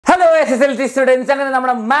Sslc students,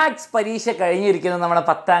 our maths parisha കഴിഞ്ഞിരിക്കുന്നു നമ്മുടെ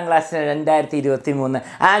 10th class 2023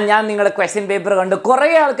 and ഞാൻ നിങ്ങളുടെ question paper കണ്ടു കുറേ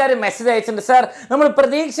ആൾക്കാർ മെസ്സേജ് അയച്ചിട്ടുണ്ട് സർ നമ്മൾ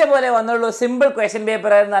പ്രതീക്ഷ പോലെ വന്നുള്ളൂ സിമ്പിൾ question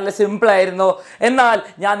paper ആയിരുന്നു നല്ല സിമ്പിൾ ആയിരുന്നു എന്നാൽ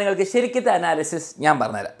ഞാൻ നിങ്ങൾക്ക് ശരിക്കത്തെ അനാലിസിസ് ഞാൻ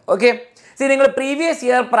പറഞ്ഞുതരാം ഓക്കേ See, നിങ്ങൾ പ്രീവിയസ്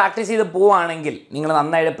ഇയർ പ്രാക്ടീസ് ചെയ്ത് പോവാണെങ്കിൽ നിങ്ങൾ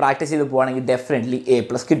നന്നായിട്ട് പ്രാക്ടീസ് ചെയ്ത് പോവാണെങ്കിൽ ഡെഫിനറ്റ്ലി A+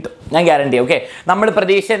 കിട്ടും ഞാൻ ഗ്യാരണ്ടി ഓക്കേ നമ്മൾ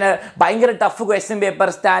പ്രതീക്ഷന ഭയങ്കര ടഫ് ക്വസ്റ്റ്യൻ പേപ്പർ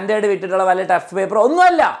സ്റ്റാൻഡേർഡ് വിട്ടിട്ടുള്ള വല്ല ടഫ് പേപ്പർ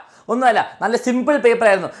ഒന്നുമല്ല നല്ല സിമ്പിൾ പേപ്പർ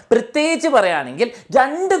ആയിരുന്നു പ്രത്യേകിച്ച് പറയുകയാണെങ്കിൽ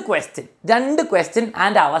രണ്ട് ക്വസ്റ്റ്യൻ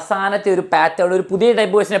ആൻഡ് അവസാനത്തെ ഒരു പാറ്റേൺ ഒരു പുതിയ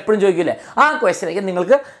ടൈപ്പ് ക്വസ്റ്റ്യൻ എപ്പോഴും ചോദിക്കില്ലേ ആ ക്വസ്റ്റ്യനൊക്കെ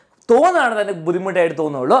നിങ്ങൾക്ക് തോന്നുകയാണ് തന്നെ ബുദ്ധിമുട്ടായിട്ട്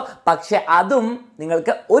തോന്നുള്ളൂ പക്ഷേ അതും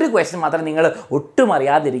നിങ്ങൾക്ക് ഒരു ക്വസ്റ്റ്യൻ മാത്രമേ നിങ്ങൾ ഒട്ടും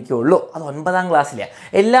അറിയാതിരിക്കുകയുള്ളൂ അത് 9th ക്ലാസ്സിലെ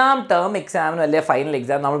എല്ലാം ടേം എക്സാമിനും അല്ലെങ്കിൽ ഫൈനൽ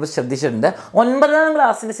എക്സാം നമ്മൾ ശ്രദ്ധിച്ചിട്ടുണ്ട് 9th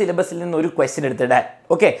ക്ലാസ്സിൻ്റെ സിലബസിൽ നിന്ന് ഒരു ക്വസ്റ്റ്യൻ എടുത്തിടാൻ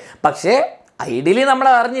ഓക്കെ പക്ഷേ ഐഡിയലി നമ്മൾ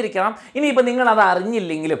അറിഞ്ഞിരിക്കണം ഇനിയിപ്പോൾ നിങ്ങൾ അത്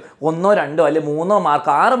അറിഞ്ഞില്ലെങ്കിലും 1, 2 അല്ലെങ്കിൽ 3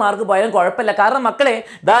 മാർക്ക് 6 മാർക്ക് പോയാലും കുഴപ്പമില്ല കാരണം മക്കളെ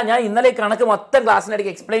ഞാൻ ഇന്നലെ കണക്ക് മൊത്തം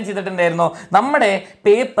ക്ലാസ്സിനിടയ്ക്ക് എക്സ്പ്ലെയിൻ ചെയ്തിട്ടുണ്ടായിരുന്നു നമ്മുടെ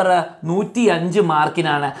പേപ്പർ 105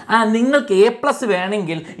 മാർക്കിനാണ് നിങ്ങൾക്ക് A+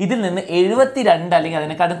 വേണമെങ്കിൽ ഇതിൽ നിന്ന് 72 അല്ലെങ്കിൽ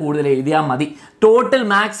അതിനെക്കാട്ടും കൂടുതൽ എഴുതിയാൽ മതി ടോട്ടൽ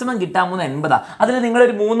മാക്സിമം കിട്ടാൻ 80 അതിൽ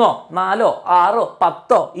നിങ്ങളൊരു 3, 4, 6,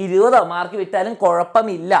 10, 20 മാർക്ക് വിട്ടാലും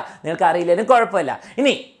കുഴപ്പമില്ല നിങ്ങൾക്ക് അറിയില്ലാലും കുഴപ്പമില്ല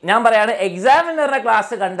ഇനി ഞാൻ പറയാണ് എക്സാമിനറുടെ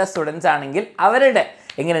ക്ലാസ് കണ്ട സ്റ്റുഡൻസ് ആണെങ്കിൽ അവരുടെ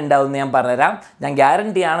എങ്ങനെ ഉണ്ടാവും ഞാൻ പറഞ്ഞുതരാം ഞാൻ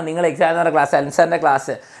ഗ്യാരണ്ടിയാണ് നിങ്ങൾ എക്സാമിനറുടെ ക്ലാസ് ആൻസറിൻ്റെ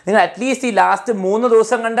ക്ലാസ് നിങ്ങൾ അറ്റ്ലീസ്റ്റ് ഈ ലാസ്റ്റ് 3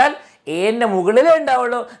 ദിവസം കണ്ടാൽ എൻ്റെ മുകളിലേ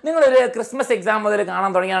ഉണ്ടാവുള്ളൂ നിങ്ങളൊരു ക്രിസ്മസ് എക്സാം മുതൽ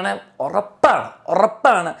കാണാൻ തുടങ്ങിയാണ്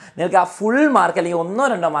ഉറപ്പാണ് നിങ്ങൾക്ക് ആ ഫുൾ മാർക്ക് അല്ലെങ്കിൽ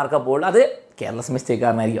 1, 2 മാർക്ക് പോകുള്ളൂ അത് കെയർലെസ് മിസ്റ്റേക്ക്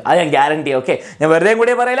കാരണമായിരിക്കും അത് ഞാൻ ഗ്യാരണ്ടി ഓക്കെ ഞാൻ വെറുതെ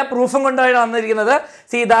കൂടി പറയില്ല പ്രൂഫും കൊണ്ടാണ് വന്നിരിക്കുന്നത്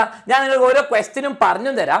സീതാ ഞാൻ നിങ്ങൾക്ക് ഓരോ ക്വസ്റ്റ്യനും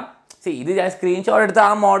പറഞ്ഞു തരാം ഇത് ഞാൻ സ്ക്രീൻഷോട്ട് എടുത്ത്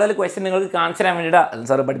ആ മോഡൽ ക്വസ്റ്റ്യൻ നിങ്ങൾക്ക് കാണിച്ചു തരാൻ വേണ്ടിയിട്ട്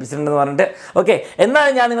സാർ പഠിപ്പിച്ചിട്ടുണ്ടെന്ന് പറഞ്ഞിട്ട് ഓക്കെ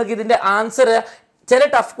എന്നാലും ഞാൻ നിങ്ങൾക്ക് ഇതിൻ്റെ ആൻസർ ചില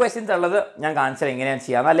ടഫ് ക്വസ്റ്റ്യൻസ് ഉള്ളത് ഞാൻ കാണിച്ചാൽ എങ്ങനെയാണ്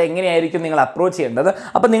ചെയ്യാം അല്ല എങ്ങനെയായിരിക്കും നിങ്ങൾ അപ്രോച്ച് ചെയ്യേണ്ടത്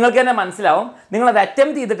അപ്പോൾ നിങ്ങൾക്ക് തന്നെ മനസ്സിലാവും നിങ്ങളത്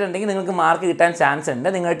അറ്റംപ്റ്റ് ചെയ്തിട്ടുണ്ടെങ്കിൽ നിങ്ങൾക്ക് മാർക്ക് കിട്ടാൻ ചാൻസ് ഉണ്ട്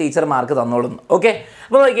നിങ്ങളുടെ ടീച്ചർ മാർക്ക് തന്നോളുന്നു ഓക്കെ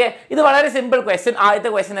അപ്പോൾ നോക്കിയേ ഇത് വളരെ സിമ്പിൾ ക്വസ്റ്റ്യൻ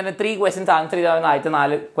ആദ്യത്തെ ക്വസ്റ്റ്യൻ തന്നെ 3 ക്വസ്റ്റ്യൻസ് ആൻസർ ചെയ്താൽ ആദ്യത്തെ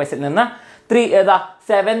 4 ക്വസ്റ്റ്യൻ നിന്ന് 3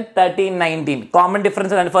 7 13 19 കോമൺ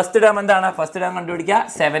ഡിഫറൻസ് ഫസ്റ്റ് ടേം എന്താണ് ഫസ്റ്റ് ടേം കണ്ടുപിടിക്കുക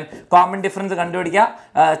 7 കോമൺ ഡിഫറൻസ് കണ്ടുപിടിക്കുക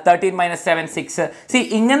 13 - 7 6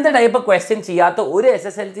 ഇങ്ങനത്തെ ടൈപ്പ് ക്വസ്റ്റ്യൻ ചെയ്യാത്ത ഒരു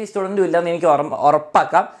SSLC സ്റ്റുഡൻറ്റും ഇല്ലെന്ന് എനിക്ക്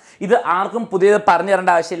ഉറപ്പാക്കാം ഇത് ആർക്കും പുതിയത് പറഞ്ഞു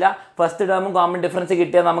തരേണ്ട ആവശ്യമില്ല ഫസ്റ്റ് ടേമും കോമൺ ഡിഫറൻസ്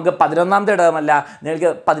കിട്ടിയാൽ നമുക്ക് 11ാമത്തെ ടേം അല്ല നിങ്ങൾക്ക്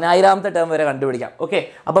 10,000ാമത്തെ ടേം വരെ കണ്ടുപിടിക്കാം ഓക്കെ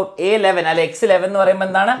അപ്പോൾ A11 അല്ലെ X11 എന്ന് പറയുമ്പോൾ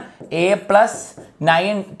എന്താണ് A +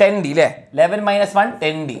 9 10D അല്ലേ 11 - 1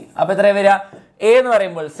 10D അപ്പോൾ എത്ര വരിക A എന്ന്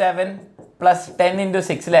പറയുമ്പോൾ 7 + 10 ×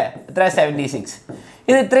 6 അല്ലേ എത്ര 76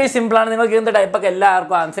 ഇത് ഇത്രയും സിമ്പിളാണ് നിങ്ങൾക്ക് ഇങ്ങനത്തെ ടൈപ്പൊക്കെ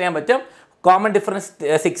എല്ലാവർക്കും ആൻസർ ചെയ്യാൻ പറ്റും കോമൺ ഡിഫറൻസ്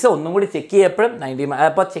 6 ഒന്നും കൂടി ചെക്ക് ചെയ്യപ്പോഴും 90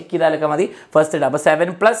 അപ്പോൾ ചെക്ക് ചെയ്താലൊക്കെ മതി ഫസ്റ്റ് ഇടാം അപ്പോൾ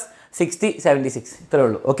 7 + 60 76 ഇത്രേ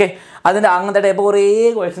ഉള്ളൂ ഓക്കെ അതിൻ്റെ അങ്ങനത്തെ ടൈപ്പ് കുറേ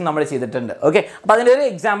ക്വസ്റ്റ്യൻ നമ്മൾ ചെയ്തിട്ടുണ്ട് ഓക്കെ അപ്പോൾ അതിൻ്റെ ഒരു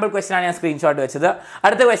എക്സാമ്പിൾ ക്വസ്റ്റ്യൻ ആണ് ഞാൻ സ്ക്രീൻഷോട്ട് വെച്ചത്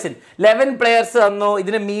അടുത്ത ക്വസ്റ്റ്യൻ 11 പ്ലെയേഴ്സ് തന്നു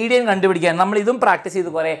ഇതിന് മീഡിയൻ കണ്ടുപിടിക്കാൻ നമ്മൾ ഇതും പ്രാക്ടീസ്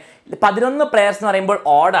ചെയ്ത് കുറേ 11 പ്ലെയേഴ്സ് എന്ന് പറയുമ്പോൾ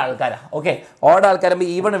ഓഡ് ആൾക്കാരാണ് ഓക്കെ ഓഡ് ആൾക്കാരുമ്പോൾ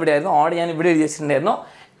ഈവൺ ഇവിടെ ആയിരുന്നു ഓഡ് ഞാൻ ഇവിടെ എഴുതി വെച്ചിട്ടുണ്ടായിരുന്നു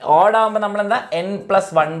ഓടാകുമ്പോൾ നമ്മളെന്താ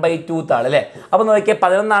n+1/2 ആൾ അല്ലേ അപ്പോൾ നോക്കിയാൽ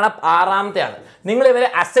 11 ആണ് 6ാമത്തെ ആൾ നിങ്ങൾ ഇവരെ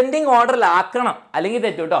അസെൻഡിങ് ഓർഡറിലാക്കണം അല്ലെങ്കിൽ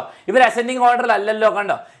തെറ്റു കേട്ടോ ഇവർ അസെൻഡിങ് ഓർഡറിലല്ലല്ലോ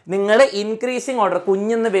കണ്ടോ നിങ്ങൾ ഇൻക്രീസിങ് ഓർഡർ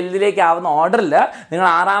കുഞ്ഞിന്ന് വലുതിലേക്ക് ആവുന്ന ഓർഡറിൽ നിങ്ങൾ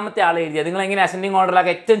 6ാമത്തെ ആൾ എഴുതിയത് നിങ്ങൾ എങ്ങനെ അസെൻഡിങ്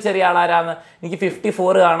ഓർഡറിലാക്കുക ഏറ്റവും ചെറിയ ആളാരാന്ന് എനിക്ക്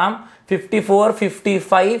 54 കാണാം 54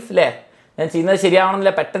 55 അല്ലേ ഞാൻ ചെയ്യുന്നത്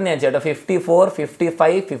ശരിയാവണമെന്നില്ല പെട്ടെന്ന് ഞാൻ ചേട്ടോ 54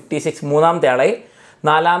 55 56 മൂന്നാമത്തെ ആളായി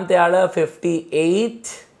 4ാമത്തെ ആൾ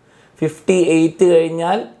 58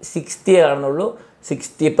 കഴിഞ്ഞാൽ 60 കാണുന്നുള്ളൂ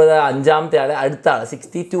 60 ഇപ്പോൾ 5ാമത്തെ ആൾ അടുത്ത ആൾ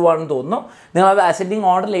 62 ആണെന്ന് തോന്നുന്നു നിങ്ങളത് അസെൻഡിങ്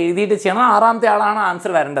ഓർഡറിൽ എഴുതിയിട്ട് ചെയ്യണം 6ാമത്തെ ആളാണ്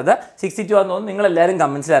ആൻസർ വരേണ്ടത് 62 ആണെന്ന് തോന്നുന്നു നിങ്ങളെല്ലാവരും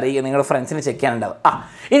കമൻസിൽ അറിയുക നിങ്ങളുടെ ഫ്രണ്ട്സിന് ചെക്ക് ചെയ്യാനുണ്ടാവും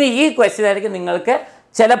ഇനി ഈ ക്വസ്റ്റ്യൻ ആയിരിക്കും നിങ്ങൾക്ക്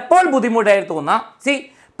ചിലപ്പോൾ ബുദ്ധിമുട്ടായിട്ട് തോന്നാം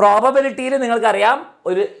പ്രോബബിലിറ്റിയിൽ നിങ്ങൾക്കറിയാം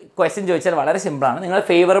ഒരു ക്വസ്റ്റ്യൻ ചോദിച്ചാൽ വളരെ സിമ്പിളാണ് നിങ്ങൾ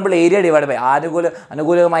ഫേവറബിൾ ഏരിയ ഡിവൈഡ് ബൈ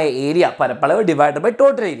അനുകൂലമായ ഏരിയ പരപ്പളവ് divide by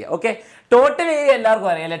total area okay total area എല്ലാവർക്കും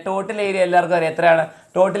അറിയാം അല്ലേ ടോട്ടൽ ഏരിയ എല്ലാവർക്കും അറിയാം എത്രയാണ്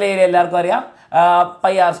ടോട്ടൽ ഏരിയ എല്ലാവർക്കും അറിയാം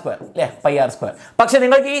πr² അല്ലേ πr². പക്ഷെ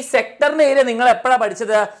നിങ്ങൾക്ക് ഈ സെക്ടറിൻ്റെ ഏരിയ നിങ്ങൾ എപ്പോഴാണ്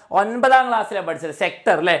പഠിച്ചത് 9th ക്ലാസ്സിലാണ് പഠിച്ചത്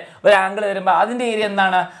സെക്ടർ അല്ലേ ഒരു ആംഗിൾ വരുമ്പോൾ അതിൻ്റെ ഏരിയ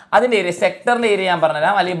എന്താണ് അതിൻ്റെ ഏരിയ സെക്ടറിൻ്റെ ഏരിയ ഞാൻ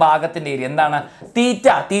പറഞ്ഞുതരാം അല്ലെങ്കിൽ ഭാഗത്തിൻ്റെ ഏരിയ എന്താണ് തീറ്റ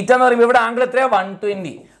എന്ന് പറയുമ്പോൾ ഇവിടെ ആംഗിൾ എത്രയാണ്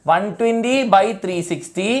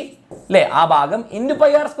 120/360 അല്ലേ ആ ഭാഗം ×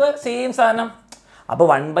 πr² സെയിം സാധനം അപ്പോൾ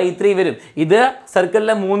 1/3 വരും ഇത്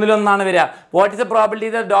സർക്കിളിലെ 3/1 വരിക what is the probability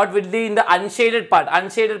the dot will be in the unshaded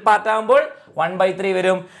part ആകുമ്പോൾ 1/3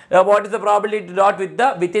 വരും what is the probability dot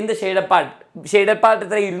within the shaded part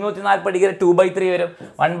എത്ര 240 ഡിഗ്രി 2/3 വരും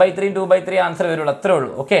 1/3 2/3 ആൻസർ വരുള്ളൂ അത്രേ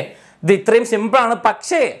ഉള്ളൂ ഓക്കെ ഇത് ഇത്രയും സിമ്പിളാണ്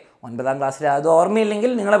പക്ഷേ 9th ക്ലാസ്സിൽ അത്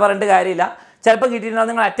ഓർമ്മയില്ലെങ്കിൽ നിങ്ങളെ പറഞ്ഞിട്ട് കാര്യമില്ല ചിലപ്പോൾ കിട്ടിയിട്ടുണ്ടാകും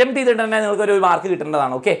നിങ്ങൾ അറ്റംപ്റ്റ് ചെയ്തിട്ടുണ്ടെങ്കിൽ നിങ്ങൾക്ക് ഒരു മാർക്ക്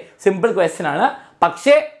കിട്ടേണ്ടതാണ് ഓക്കെ സിമ്പിൾ ക്വസ്റ്റ്യൻ ആണ്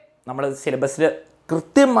പക്ഷേ നമ്മൾ സിലബസിൽ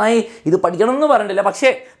കൃത്യമായി ഇത് പഠിക്കണം എന്ന് പറഞ്ഞിട്ടില്ല,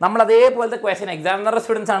 പക്ഷേ നമ്മൾ അതേപോലത്തെ ക്വസ്റ്റ്യൻ എക്സാമിനർ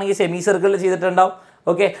സ്റ്റുഡൻസ് ആണെങ്കിൽ സെമി സർക്കിളിൽ ചെയ്തിട്ടുണ്ടാവും.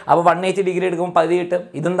 ഓക്കെ, അപ്പോൾ 180 ഡിഗ്രി എടുക്കുമ്പോൾ 10 കിട്ടും.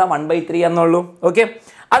 ഇതെന്താ 1/3 എന്നുള്ളൂ. ഓക്കെ,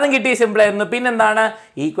 അതും കിട്ടി, സിമ്പിളായിരുന്നു. പിന്നെന്താണ്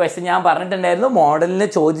ഈ ക്വസ്റ്റ്യൻ ഞാൻ പറഞ്ഞിട്ടുണ്ടായിരുന്നു, മോഡലിന്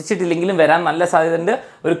ചോദിച്ചിട്ടില്ലെങ്കിലും വരാൻ നല്ല സാധ്യതയുണ്ട്.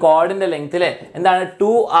 ഒരു കോഡിൻ്റെ ലെങ്ത്തിൽ എന്താണ്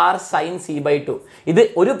 2r sin c/2. ഇത്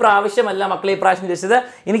ഒരു പ്രാവശ്യമല്ല മക്കളെ ഈ പ്രാവശ്യം ചോദിച്ചത്.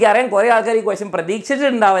 എനിക്കറിയാം കുറേ ആൾക്കാർ ഈ ക്വസ്റ്റ്യൻ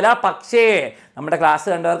പ്രതീക്ഷിച്ചിട്ടുണ്ടാവില്ല, പക്ഷേ നമ്മുടെ ക്ലാസ്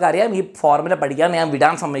കണ്ടവർക്ക് അറിയാം ഈ ഫോർമുല പഠിക്കാൻ ഞാൻ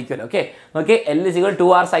വിടാൻ സമ്മതിക്കുമല്ലോ. ഓക്കെ, നോക്കി L =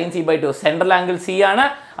 2r sin c/2. Central angle C ആണ്.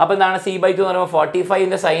 അപ്പോൾ എന്താണ് c/2 എന്ന് പറയുമ്പോൾ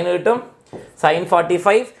 45ൻ്റെ സൈൻ കിട്ടും. sin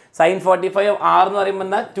 45 r എന്ന് പറയുമ്പോൾ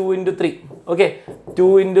എന്താ 2 × 3. ഓക്കെ, 2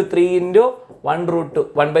 × 3 ×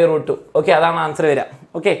 1/√2. ഓക്കെ, അതാണ് ആൻസർ വരിക.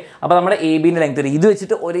 ഓക്കെ, അപ്പോൾ നമ്മുടെ AB-ൻ്റെ ലെങ്ത് വരും. ഇത്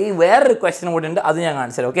വെച്ചിട്ട് വേറൊരു ക്വസ്റ്റ്യൻ കൂടി ഉണ്ട്, അത് ഞാൻ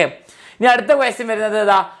കാണിച്ചു തരാം. ഓക്കെ, ഇനി അടുത്ത ക്വസ്റ്റ്യൻ വരുന്നത്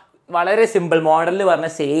ഇതാ, വളരെ സിമ്പിൾ മോഡലിൽ പറഞ്ഞ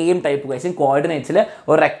സെയിം ടൈപ്പ് ക്വസ്റ്റ്യൻ. കോർഡിനേറ്റ്സിൽ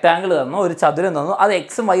ഒരു റെക്ടാങ്കിൾ തന്നു, ഒരു ചതുരം തന്നു, അത്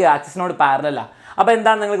എക്സും വൈ ആക്സിസിനോട് പാരലല്ല. അപ്പോൾ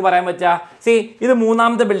എന്താണ് നിങ്ങൾക്ക് പറയാൻ പറ്റുക? ഇത്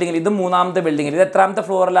മൂന്നാമത്തെ ബിൽഡിങ്ങിൽ, ഇത് മൂന്നാമത്തെ ബിൽഡിങ്ങിൽ, ഇത് എത്രാമത്തെ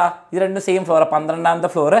ഫ്ലോറിലാണ്? ഇത് രണ്ടും സെയിം ഫ്ലോർ, 12ാമത്തെ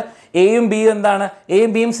ഫ്ലോർ. എയും ബിയും എന്താണ്? എയും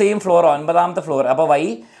ബിയും സെയിം ഫ്ലോർ, 9ാമത്തെ ഫ്ലോർ. അപ്പോൾ വൈ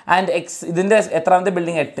ആൻഡ് എക്സ് ഇതിൻ്റെ എത്രാമത്തെ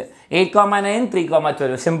ബിൽഡിംഗ്? 8, 8,9,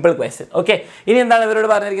 3,12. Simple question. ഓക്കെ, ഇനി എന്താണ് ഇവരോട്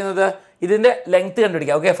പറഞ്ഞിരിക്കുന്നത്? ഇതിൻ്റെ ലെങ്ത്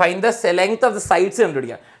കണ്ടുപിടിക്കുക. Okay, find the length of the sides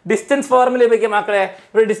കണ്ടുപിടിക്കുക. ഡിസ്റ്റൻസ് ഫോർമുല ലഭിക്കും മക്കളെ.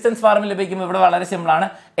 ഇവിടെ ഡിസ്റ്റൻസ് ഫോർമുല ലഭിക്കുമ്പോൾ ഇവിടെ വളരെ സിമ്പിളാണ്.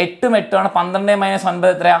 8ഉം 8ഉം ആണ്. 12 -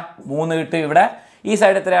 9 എത്രയാണ്? 3 കിട്ടും. ഇവിടെ ഈ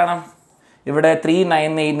സൈഡ് എത്രയാണ്? ഇവിടെ 3,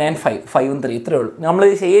 9, 8, 9, 5, 5ഉം 3 ഇത്രയേ ഉള്ളൂ. നമ്മൾ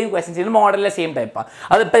സെയിം ക്വസ്റ്റ്യൻ ചെയ്യുന്നത് മോഡലിലെ സെയിം ടൈപ്പാണ്.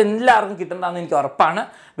 അതിപ്പോൾ എല്ലാവർക്കും കിട്ടേണ്ടതെന്ന് എനിക്ക് ഉറപ്പാണ്,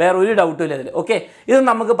 വേറെ ഒരു ഡൗട്ടും ഇല്ല ഇതിൽ. ഓക്കെ, ഇത്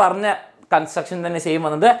നമുക്ക് പറഞ്ഞ കൺസ്ട്രക്ഷൻ തന്നെ സെയിം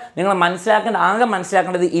വന്നത്. നിങ്ങൾ ആകെ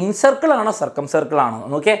മനസ്സിലാക്കേണ്ടത് ഇൻസർക്കിൾ ആണോ സർക്കം സർക്കിൾ ആണോ.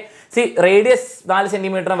 ഓക്കെ, റേഡിയസ് 4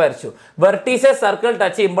 സെൻറ്റിമീറ്റർ വരച്ചു. വെർട്ടീസസ് സർക്കിൾ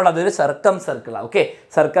ടച്ച് ചെയ്യുമ്പോൾ അതൊരു സർക്കം സർക്കിളാണ്. Okay,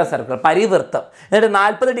 സർക്കം circle പരിവൃത്തം. എന്നിട്ട്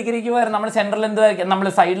 40 ഡിഗ്രിക്ക് വരെ നമ്മൾ സെൻട്രൽ എന്താ വരയ്ക്കുക? നമ്മൾ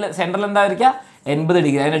സൈഡിൽ സെൻട്രൽ എന്താ വരയ്ക്കുക? 80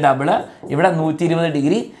 ഡിഗ്രി. അതിൻ്റെ ഡബിള് ഇവിടെ 120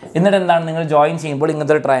 ഡിഗ്രി. എന്നിട്ട് എന്താണ് നിങ്ങൾ ജോയിൻ ചെയ്യുമ്പോൾ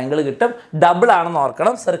ഇങ്ങനത്തെ ഒരു ട്രയാങ്കിൾ കിട്ടും. ഡബിൾ ആണെന്ന്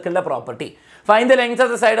ഓർക്കണം, സർക്കിളിൻ്റെ property. Find the length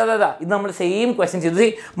of the side of the. ഇത് നമ്മൾ സെയിം ക്വസ്റ്റ്യൻ ചെയ്തു.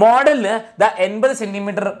 മോഡലിന് 80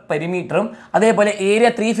 സെൻറ്റിമീറ്റർ പെരിമീറ്ററും അതേപോലെ ഏരിയ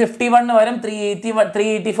 351 വരും, 381,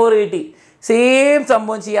 384, 80. സെയിം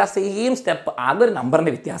സംഭവം ചെയ്യുക, സെയിം സ്റ്റെപ്പ്, ആകെ ഒരു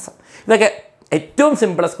നമ്പറിൻ്റെ വ്യത്യാസം. ഇതൊക്കെ ഏറ്റവും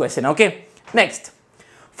simplest question. Okay, next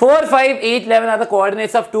 4, 5, 8, 11 are the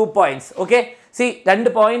coordinates of 2 points. Okay, രണ്ട്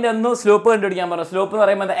പോയിന്റ് ഒന്നു സ്ലോപ്പ് കണ്ടുപിടിക്കാൻ പറഞ്ഞു. സ്ലോപ്പ് എന്ന്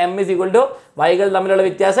പറയുമ്പോൾ M = വൈകൾ തമ്മിലുള്ള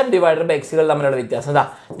വ്യത്യാസം ഡിവൈഡഡ് ബൈ എക്സുകൾ തമ്മിലുള്ള വ്യത്യാസം.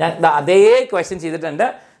 ഞാൻ അതേ ക്വസ്റ്റ്യൻ ചെയ്തിട്ടുണ്ട്.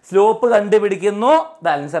 സ്ലോപ്പ് കണ്ടുപിടിക്കുന്നു,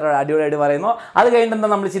 ആൻസർ അടിപൊളിയായിട്ട് പറയുന്നു. അത് കഴിഞ്ഞിട്ട് എന്താ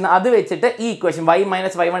നമ്മൾ ചെയ്യുന്നത്? അത് വെച്ചിട്ട് ഈ equation y - y1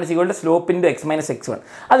 = slope × x - x1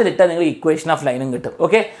 അതിലിട്ടാൽ നിങ്ങൾ ഇക്വേഷൻ ഓഫ് ലൈനും കിട്ടും.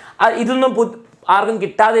 ഓക്കെ, ഇതൊന്നും ആർക്കും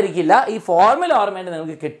കിട്ടാതിരിക്കില്ല, ഈ ഫോർമുല ഓർമ്മയായിട്ട്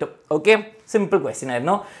നിങ്ങൾക്ക് കിട്ടും. ഓക്കെ, സിമ്പിൾ ക്വസ്റ്റ്യൻ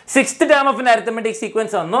ആയിരുന്നു. 6th term of arithmetic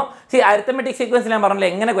sequence വന്നു. അരിത്തമെറ്റിക് സീക്വൻസ് ഞാൻ പറഞ്ഞില്ല,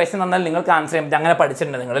 എങ്ങനെ ക്വസ്റ്റ്യൻ തന്നാൽ നിങ്ങൾക്ക് ആൻസർ ചെയ്യാൻ പറ്റും, അങ്ങനെ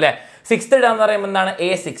പഠിച്ചിട്ടുണ്ട് നിങ്ങൾ അല്ലേ. 6th ടേം എന്ന് പറയുമ്പോൾ എന്താണ്?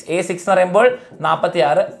 A6 എന്ന് പറയുമ്പോൾ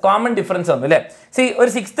 46 കോമൺ ഡിഫറൻസ് വന്നു അല്ലേ. ഒരു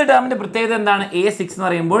 6th ടേമിൻ്റെ പ്രത്യേകത എന്താണ്? A6 എന്ന്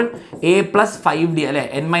പറയുമ്പോൾ A + 5D അല്ലേ,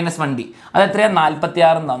 N - 1D. അത് എത്രയാണ്?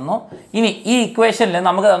 46 തന്നു. ഇനി ഈ ഇക്വേഷനിൽ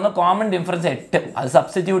നമുക്ക് തന്നു കോമൺ ഡിഫറൻസ് 8, അത്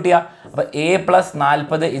സബ്സ്റ്റിറ്റ്യൂട്ട് ചെയ്യുക. അപ്പോൾ A +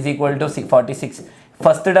 40 = 46.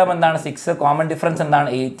 ഫസ്റ്റ് ടേം എന്താണ്? 6, കോമൺ ഡിഫറൻസ് എന്താണ്?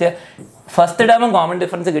 8. ഫസ്റ്റ് ടേമും കോമൺ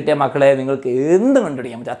ഡിഫറൻസ് കിട്ടിയ മക്കളെ നിങ്ങൾക്ക് എന്ത്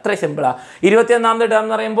കണ്ടുപിടിക്കാൻ പറ്റും, അത്ര സിമ്പിളാണ്. 21ാമത്തെ ടേം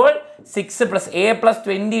എന്ന് പറയുമ്പോൾ 6 + A +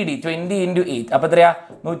 20D, 20 × 8, അപ്പോൾ എത്രയാ?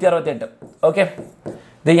 168. ഓക്കെ,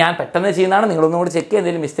 ഇത് ഞാൻ പെട്ടെന്ന് ചെയ്യുന്നതാണ്, നിങ്ങളൊന്നും കൂടി ചെക്ക് ചെയ്ത്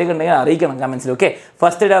എന്തെങ്കിലും മിസ്റ്റേക്ക് ഉണ്ടെങ്കിൽ അറിയിക്കണം കമൻസിൽ. Okay,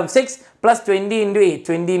 first term 6 + 20 × 8,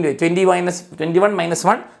 20 × 8, 21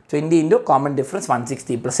 - 1, 20 × common difference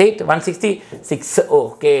 160 + 8, 166.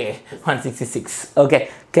 Okay, 166. Okay,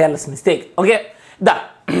 careless mistake. Okay, ഇതാ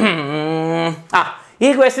ഈ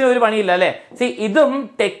ക്വസ്റ്റ്യൻ ഒരു പണിയില്ല അല്ലേ. ഇതും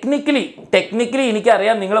ടെക്നിക്കലി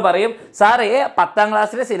എനിക്കറിയാം, നിങ്ങൾ പറയും സാറേ 10ാം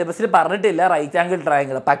ക്ലാസ്സിലെ സിലബസിൽ പറഞ്ഞിട്ടില്ല റൈറ്റ് ആംഗിൾ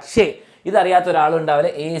ട്രയാങ്കിൾ. പക്ഷേ ഇതറിയാത്ത ഒരാളുണ്ടാവില്ല.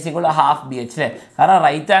 A = ½ BH അല്ലേ, കാരണം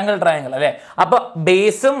റൈറ്റ് ആംഗിൾ ട്രയാങ്കിൾ അല്ലേ. അപ്പോൾ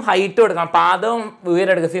ബേസും ഹൈറ്റും എടുക്കണം, പാദവും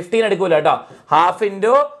ഉയരം എടുക്കുക. 15 എടുക്കൂല കേട്ടോ, ½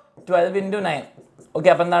 × 12 × 9. ഓക്കെ,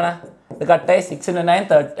 അപ്പോൾ എന്താണ്? ഇത് കട്ടായി 6 × 9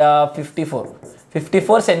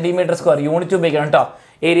 54 സെൻറ്റിമീറ്റർ സ്ക്വയർ. യൂണിറ്റ് ഉപയോഗിക്കണം കേട്ടോ.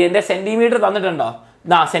 ഏരിയൻ്റെ സെൻറ്റിമീറ്റർ തന്നിട്ടുണ്ടോ?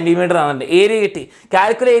 സെൻറ്റിമീറ്റർ തന്നിട്ടുണ്ട്. ഏരിയ കിട്ടി.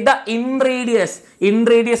 കാൽക്കുലേറ്റ് ദ ഇൻ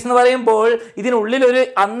റേഡിയസ് എന്ന് പറയുമ്പോൾ ഇതിനുള്ളിൽ ഒരു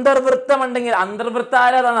അന്തർവൃത്തം ഉണ്ടെങ്കിൽ, അന്തർവൃത്തം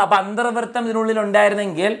ആരാതാണ്? അപ്പോൾ അന്തർവൃത്തം ഇതിനുള്ളിൽ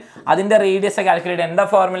ഉണ്ടായിരുന്നെങ്കിൽ അതിൻ്റെ റേഡിയസ് കാൽക്കുലേറ്റ്. എന്താ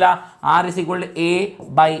ഫോർമുല? R =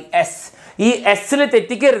 A/S. ഈ എസ്സിൽ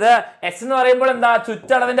തെറ്റിക്കരുത്. എസ് എന്ന് പറയുമ്പോൾ എന്താ?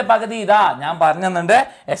 ചുറ്റളവിൻ്റെ പകുതി. ഇതാ ഞാൻ പറഞ്ഞു തന്നിട്ടുണ്ട്.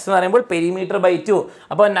 എസ് എന്ന് പറയുമ്പോൾ പെരിമീറ്റർ / 2.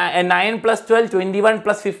 അപ്പോൾ 9 + 12, 21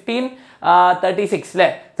 + 15, 36 അല്ലേ.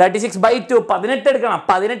 36/2, 18 എടുക്കണം.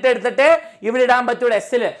 18 എടുത്തിട്ട് ഇവിടെ ഇടാൻ പറ്റുള്ളൂ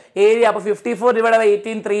എസ്സിൽ ഏരിയ. അപ്പോൾ 54 /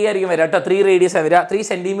 18, 3 ആയിരിക്കും വരിക കേട്ടോ. 3 റേഡിയസ് വരിക. 3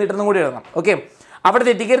 സെൻറ്റിമീറ്ററിനും കൂടി ഇടണം. ഓക്കെ, അവിടെ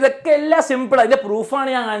തെറ്റിക്കരുതൊക്കെ എല്ലാം സിമ്പിൾ. അതിൻ്റെ പ്രൂഫാണ്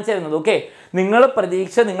ഞാൻ കാണിച്ചു തരുന്നത്. ഓക്കെ, നിങ്ങൾ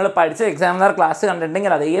പഠിച്ച എക്സാമിനർ ക്ലാസ്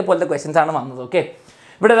കണ്ടിട്ടുണ്ടെങ്കിൽ അതേപോലത്തെ ക്വസ്റ്റ്യൻസ് ആണ് വന്നത്. ഓക്കെ,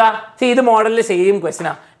 ഇവിടെ ഇത് മോഡലിൽ same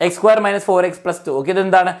ക്വസ്റ്റനാണ്. X square minus 4x plus 2. Okay,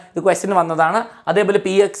 ഇതെന്താണ്? ഇത് ക്വസ്റ്റൻ വന്നതാണ്. അതേപോലെ P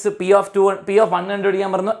of 1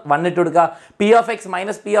 കണ്ടുപിടിക്കാൻ പറഞ്ഞു, 1 ഇട്ട് കൊടുക്കുക. P of x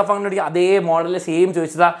minus P of 1 കണ്ടുപിടിക്കുക, അതേ മോഡലിൽ സെയിം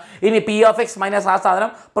ചോദിച്ചതാ. ഇനി P of x മൈനസ് ആ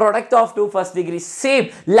സാധനം product of 2 first degree, same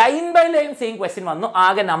line by line same question വന്നു.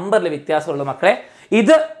 ആകെ നമ്പറിൽ വ്യത്യാസമുള്ളൂ മക്കളെ.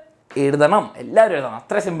 ഇത് എഴുതണം, എല്ലാവരും എഴുതണം.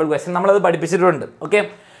 അത്ര സിമ്പിൾ ക്വസ്റ്റൻ നമ്മളത് പഠിപ്പിച്ചിട്ടുണ്ട്. Okay,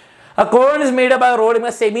 a cone is made up by rolling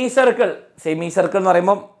a semicircle. Semicircle എന്ന്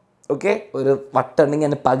പറയുമ്പോൾ ഓക്കെ, ഒരു വട്ടുണ്ടെങ്കിൽ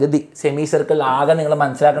അതിൻ്റെ പകുതി. സെമി സർക്കിൾ ആകെ നിങ്ങൾ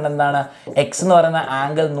മനസ്സിലാക്കേണ്ടത് എന്താണ്? എക്സ് എന്ന് പറയുന്ന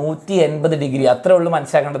ആംഗിൾ 180 ഡിഗ്രി, അത്രേ ഉള്ളൂ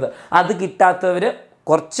മനസ്സിലാക്കേണ്ടത്. അത് കിട്ടാത്തവർ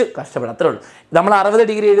കുറച്ച് കഷ്ടപ്പെടും, അത്രേ ഉള്ളൂ. നമ്മൾ 60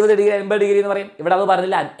 ഡിഗ്രി 70 ഡിഗ്രി 80 ഡിഗ്രി എന്ന് പറയും. ഇവിടെ അത്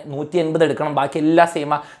പറഞ്ഞില്ല, 180 എടുക്കണം, ബാക്കി എല്ലാ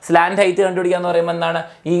സെയിം. സ്ലാൻഡ് ഹൈറ്റ് കണ്ടുപിടിക്കുക എന്ന് പറയുമ്പോൾ എന്താണ്?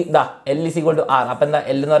 ഈ L is equal to R. അപ്പം എന്താ?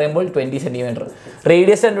 L എന്ന് പറയുമ്പോൾ 20 centimetre.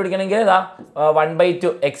 Radius കണ്ടുപിടിക്കണമെങ്കിൽ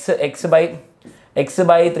 1/2 x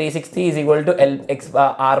by 360 is equal to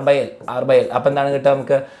r by l. അപ്പം എന്താണ് കിട്ടുക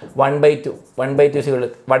നമുക്ക്? 1/2 is equal to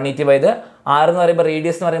 180 by ഇത്. R എന്ന് പറയുമ്പോൾ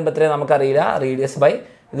റേഡിയസ് എന്ന് പറയുമ്പോൾ എത്രയാണ് നമുക്കറിയില്ല. റേഡിയസ് ബൈ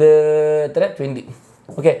ഇത് എത്ര? 20.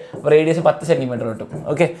 ഓക്കെ, അപ്പോൾ റേഡിയസ് 10 സെൻറ്റിമീറ്റർ കിട്ടും.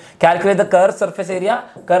 Okay, calculate the curve surface area.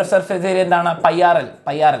 Curve surface area എന്താണ്? πRL.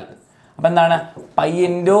 അപ്പം എന്താണ്? π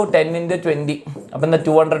 × 10 × 20. അപ്പം എന്താ?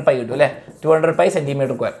 200 π കിട്ടും അല്ലേ? 200 π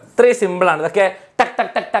സെൻറ്റിമീറ്റർ സ്ക്വയർ. ഇത്രയും സിമ്പിളാണ്. ഇതൊക്കെ ടക്ക്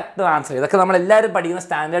ടക്ക് ടക്ക് ടക്ക് ആൻസർ. ഇതൊക്കെ നമ്മളെല്ലാവരും പഠിക്കുന്ന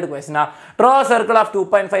standard ക്വസ്റ്റനാണ്. Draw circle of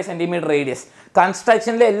 2.5 centimetre radius.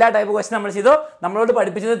 കൺസ്ട്രക്ഷനിലെ എല്ലാ ടൈപ്പ് ക്വസ്റ്റൻ നമ്മൾ ചെയ്തു. നമ്മളോട്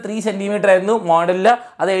പഠിപ്പിച്ചത് 3 സെൻറ്റിമീറ്റർ ആയിരുന്നു മോഡലിൽ.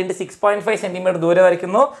 അത് കഴിഞ്ഞിട്ട് 6.5 സെൻറ്റിമീറ്റർ ദൂരെ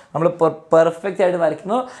വരയ്ക്കുന്നു. നമ്മൾ പെർഫെക്റ്റ് ആയിട്ട്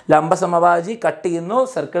വരയ്ക്കുന്നു. ലംബ സമഭാജി കട്ട് ചെയ്യുന്നു,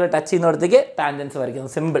 സർക്കിൾ ടച്ച് ചെയ്യുന്നിടത്തേക്ക് ടാൻജൻസ്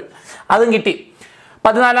വരയ്ക്കുന്നു. സിമ്പിൾ. അതും കിട്ടി.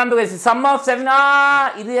 14ാമത്തെ ക്വസ്റ്റ്യൻ, സം ഓഫ് 7.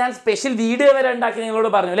 ഇത് ഞാൻ സ്പെഷ്യൽ വീഡിയോ വരെ ഉണ്ടാക്കി നിങ്ങളോട്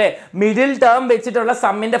പറഞ്ഞു അല്ലേ? മിഡിൽ ടേം വെച്ചിട്ടുള്ള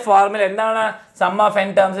സമ്മിന്റെ ഫോർമുല എന്താണ്? സം ഓഫ് n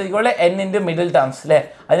ടേംസ് ഇതുപോലെ n × മിഡിൽ ടേംസ് അല്ലേ?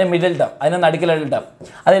 അതിന് മിഡിൽ ടേം, അതിന് നടുക്കിലുള്ള ടേം,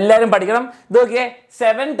 അതെല്ലാവരും പഠിക്കണം. ഇത് നോക്കിയേ,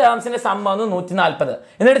 7 ടേംസിന്റെ സം വന്നു 140.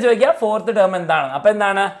 എന്നിട്ട് ചോദിക്കുക 4th ടേം എന്താണ്? അപ്പം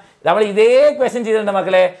എന്താണ്? നമ്മൾ ഇതേ ക്വസ്റ്റ്യൻ ചെയ്തിട്ടുണ്ട്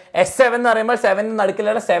മക്കളെ. S7 എന്ന് പറയുമ്പോൾ 7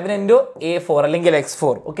 നടുക്കിലുള്ള 7 × A4 അല്ലെങ്കിൽ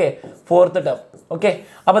x4. Okay, 4th term. Okay,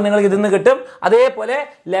 അപ്പം നിങ്ങൾക്ക് ഇതിൽ നിന്ന് കിട്ടും. അതേപോലെ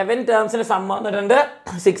 11 ടേംസിന് സം വന്നിട്ടുണ്ട്.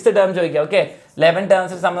 6th ടേം ചോദിക്കുക. ഓക്കെ, 11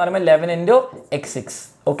 ടേംസിന് സം എന്ന് പറയുമ്പോൾ 11 × x6.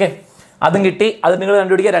 ഓക്കെ, അതും കിട്ടി. അത് നിങ്ങൾ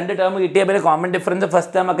കണ്ടുപിടിക്കുക. 2 ടേം കിട്ടിയ പിന്നെ കോമൺ ഡിഫറൻസ്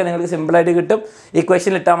ഫസ്റ്റ് ടേം ഒക്കെ നിങ്ങൾക്ക് സിമ്പിളായിട്ട് കിട്ടും. ഈ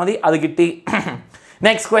ക്വസ്റ്റ്യൻ ഇട്ടാൽ മതി. അത് കിട്ടി.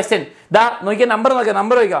 നെക്സ്റ്റ് ക്വസ്റ്റ്യൻ നോക്കിയാൽ നമ്പർ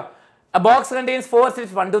നോക്കുക. A box contains 4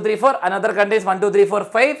 slips, 1, 2, 3, 4. Another contains 1, 2, 3, 4,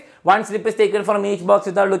 5. One slip is taken from each box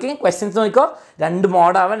without looking. Questions നോക്കിക്കോ. 2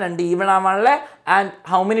 മോഡ് ആവാൻ, 2 ഈവൺ ആവാനുള്ള. And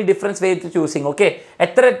how many difference ways to choosing. Okay,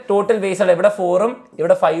 എത്ര ടോട്ടൽ വേസ് ഉണ്ട്? ഇവിടെ 4ഉം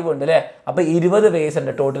ഇവിടെ 5 ഉണ്ട് അല്ലേ? അപ്പോൾ 20 വേസ്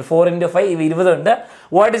ഉണ്ട് ടോട്ടൽ. 4 × 5 20 ഉണ്ട്.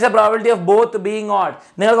 What is the probability of both being odd?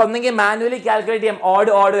 നിങ്ങൾക്ക് ഒന്നെങ്കിൽ മാനുവലി കാൽക്കുലേറ്റ് ചെയ്യാം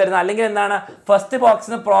ഓഡ് വരുന്നത്, അല്ലെങ്കിൽ എന്താണ്? ഫസ്റ്റ്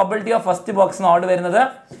ബോക്സിന് പ്രോബിലിറ്റി ഓഫ് ഫസ്റ്റ് ബോക്സിന് ഓഡ് വരുന്നത്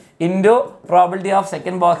ഇൻറ്റു പ്രോബിലിറ്റി ഓഫ്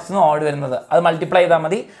സെക്കൻഡ് ബോക്സിന് ഓഡ് വരുന്നത്. അത് മൾട്ടിപ്ലൈ ചെയ്താൽ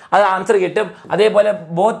മതി, അത് ആൻസർ കിട്ടും. അതേപോലെ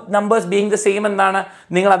both numbers being the same എന്താണ്?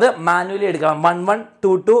 നിങ്ങളത് മാനുവലി എടുക്കണം. 1, 1,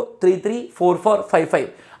 2, 2, 3, 3, 4, 4, 5, 5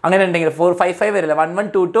 അങ്ങനെ ഉണ്ടെങ്കിൽ 4, 5, 5 വരില്ല. 1,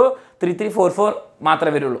 1, 2, 2, 3, 3, 4, 4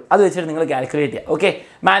 മാത്രമേ വരുള്ളൂ. അത് വെച്ചിട്ട് നിങ്ങൾ കാൽക്കുലേറ്റ് ചെയ്യുക. ഓക്കെ,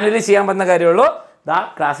 മാനുവലി ചെയ്യാൻ പറ്റുന്ന കാര്യമുള്ളൂ.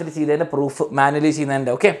 ക്ലാസ്സിൽ ചെയ്തതിൻ്റെ പ്രൂഫ് മാനുവലി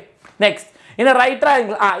ചെയ്യുന്നതിൻ്റെ. ഓക്കെ, നെക്സ്റ്റ് ഇനി റൈറ്റ്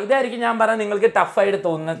ട്രയാങ്കിൾ. ഇതായിരിക്കും ഞാൻ പറഞ്ഞാൽ നിങ്ങൾക്ക് ടഫായിട്ട്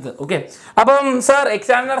തോന്നുന്നത്. ഓക്കെ, അപ്പം സർ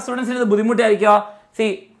എക്സാമിനർ സ്റ്റുഡൻസിന് ഇത് ബുദ്ധിമുട്ടായിരിക്കുമോ?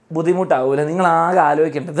 ബുദ്ധിമുട്ടാവില്ല. നിങ്ങൾ ആകെ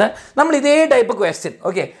ആലോചിക്കേണ്ടത് നമ്മൾ ഇതേ ടൈപ്പ് ക്വസ്റ്റ്യൻ.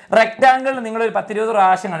 ഓക്കെ, റെക്ടാങ്കിൾ നിങ്ങളൊരു 10-20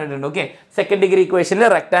 പ്രാവശ്യം കണ്ടിട്ടുണ്ട്. ഓക്കെ, സെക്കൻഡ് ഡിഗ്രി ഇക്വേഷനിൽ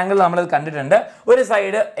റെക്ടാങ്കിൾ നമ്മളത് കണ്ടിട്ടുണ്ട്. ഒരു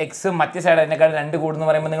സൈഡ് എക്സും മറ്റേ സൈഡ് അതിനേക്കാൾ 2 കൂടുന്നു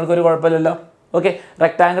പറയുമ്പോൾ നിങ്ങൾക്കൊരു കുഴപ്പമില്ലല്ലോ. ഓക്കെ,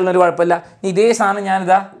 റെക്ടാങ്കിളിന് ഒരു കുഴപ്പമില്ല. ഇതേ സാധനം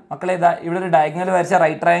ഞാനിതാ മക്കളെ ഇവിടെ ഒരു ഡയഗണൽ വരച്ച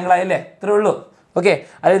റൈറ്റ് ട്രയാങ്കിൾ ആയല്ലേ? ഇത്രേ ഉള്ളൂ. ഓക്കെ,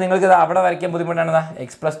 അത് നിങ്ങൾക്ക് അവിടെ വരയ്ക്കാൻ ബുദ്ധിമുട്ടാണ്.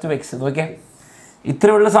 x + 2x. ഓക്കെ,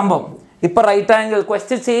 ഇത്രയേ ഉള്ള സംഭവം. ഇപ്പോൾ റൈറ്റ് ആംഗിൾ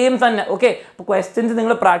ക്വസ്റ്റ്യൻ സെയിം തന്നെ. ഓക്കെ, അപ്പോൾ ക്വസ്റ്റ്യൻസ്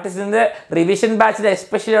നിങ്ങൾ പ്രാക്ടീസ് ചെയ്യുന്നത് റിവിഷൻ ബാച്ചിൽ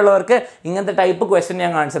എസ്പെഷ്യലി ഉള്ളവർക്ക് ഇങ്ങനത്തെ ടൈപ്പ് ക്വസ്റ്റ്യൻ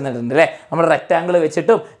ഞാൻ കാണിച്ചു തന്നിട്ടുണ്ട് അല്ലേ? നമ്മൾ റെക്ടാംഗിൾ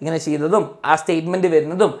വെച്ചിട്ടും ഇങ്ങനെ ചെയ്തതും ആ സ്റ്റേറ്റ്മെൻറ്റ്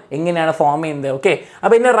വരുന്നതും എങ്ങനെയാണ് ഫോം ചെയ്യുന്നത്. ഓക്കെ,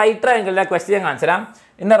 അപ്പോൾ ഇന്ന് റൈറ്റ് ട്രയാങ്കിളിലെ ക്വസ്റ്റ്യൻ ഞാൻ കാണിച്ചു തരാം.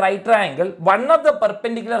 ഇന്ന് right triangle one of the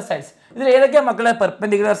perpendicular sides. ഇതിൽ ഏതൊക്കെയാണ് മക്കളെ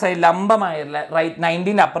പെർപെൻഡിക്കുലർ സൈഡ്? ലംബമായുള്ള റൈറ്റ്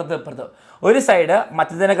 90 അപ്പുറത്തും ഇപ്പുറത്തും. ഒരു സൈഡ്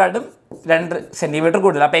മറ്റേതിനെക്കാട്ടും 2 സെൻറ്റിമീറ്റർ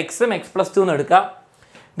കൂടുതൽ. അപ്പോൾ എക്സും x + 2 എന്ന് എടുക്കാം.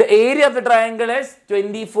 The area of the triangle is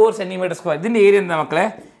 24 centimeter square. ഇതിൻ്റെ ഏരിയ എന്താ മക്കളെ?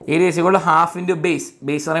 Area is equal to half into base.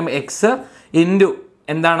 Base എന്ന് പറയുമ്പോൾ x ഇൻറ്റു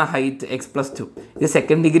എന്താണ് ഹൈറ്റ് x + 2. ഇത്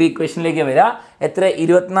സെക്കൻഡ് ഡിഗ്രി ഇക്വേഷനിലേക്ക് വരിക. എത്ര?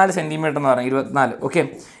 24 സെൻറ്റിമീറ്റർ എന്ന് പറയാം. 24. ഓക്കെ,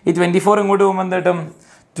 ഈ 24 ഇങ്ങോട്ട് പോകുമ്പോൾ എന്ത് കിട്ടും?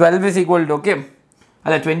 12 is equal to, ഓക്കെ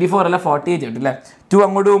അല്ല 24 അല്ല 48 കിട്ടും അല്ലേ? 2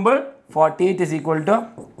 അങ്ങോട്ട് പോകുമ്പോൾ 48 is equal to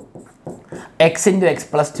x × x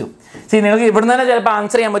 + 2. നിങ്ങൾക്ക് ഇവിടുന്ന് തന്നെ ചിലപ്പോൾ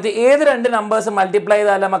ആൻസർ ചെയ്യാൻ പറ്റും. ഏത് 2 നമ്പേഴ്സ് മൾട്ടിപ്ലൈ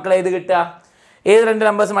ചെയ്താലേ മക്കളെ ഇത് കിട്ടുക? ഏത് 2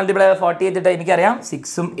 നമ്പേഴ്സ് മൾട്ടിപ്ലൈ ചെയ്താൽ 48 ഇട്ടാൽ എനിക്കറിയാം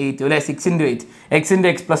 6ഉം 8ഉം അല്ലേ? 6 × 8 x ×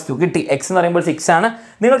 x + 2 കിട്ടി. x എന്ന് പറയുമ്പോൾ 6 ആണ്.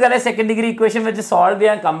 നിങ്ങൾക്കറിയാം സെക്കൻഡ് ഡിഗ്രി ഇക്വേഷൻ വെച്ച് സോൾവ്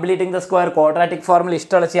ചെയ്യാൻ completing the square quadratic formula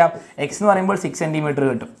ഇഷ്ടമുള്ള ചെയ്യാം. x എന്ന് പറയുമ്പോൾ 6 സെൻറ്റിമീറ്റർ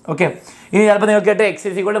കിട്ടും. ഓക്കെ, ഇനി ചിലപ്പോൾ നിങ്ങൾക്ക് കേട്ട് x =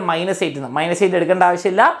 -8 -8 എടുക്കേണ്ട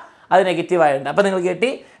ആവശ്യമില്ല. അത് നെഗറ്റീവ് ആയിട്ടുണ്ട്. അപ്പോൾ നിങ്ങൾ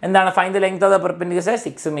കിട്ടി എന്താണ് find the length of the perpendicular side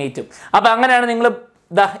 6 ഉം 8 ഉം. അപ്പോൾ അങ്ങനെയാണ് നിങ്ങൾ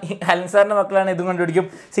ഹെലൻ സാറിൻ്റെ മക്കളാണ് ഇതും കണ്ടുപിടിക്കും.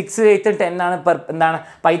 6, 8, 10 ആണ് എന്താണ്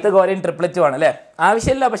പൈത്തഗോറിയൻ ട്രിപ്ലറ്റും ആണ് അല്ലേ.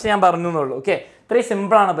 ആവശ്യമില്ല, പക്ഷേ ഞാൻ പറഞ്ഞു എന്നുള്ളൂ. ഓക്കെ, ഇത്രയും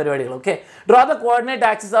സിമ്പിളാണ് പരിപാടികൾ. Okay, draw the coordinate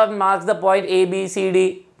axis of marks the point ABCD.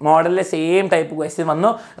 മോഡലിലെ same type question വന്നു.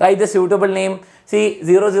 Write the suitable name. C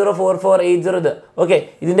 004480 ഇത്. ഓക്കെ,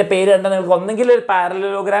 ഇതിൻ്റെ പേര് കണ്ടാൽ നിങ്ങൾക്ക് ഒന്നെങ്കിൽ ഒരു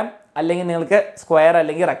പാരലലോഗ്രാം, അല്ലെങ്കിൽ നിങ്ങൾക്ക് സ്ക്വയർ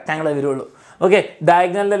അല്ലെങ്കിൽ റെക്ടാങ്കിൾ വരുള്ളൂ. ഓക്കെ,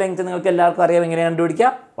 ഡയഗണലിൻ്റെ ലെങ്ത് നിങ്ങൾക്ക് എല്ലാവർക്കും അറിയാം. എങ്ങനെ കണ്ടുപിടിക്കുക?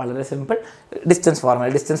 വളരെ സിമ്പിൾ. ഡിസ്റ്റൻസ്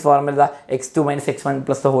ഫോർമുല ഇതാ x2 - x1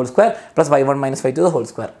 + the whole square + y1 - y2 the whole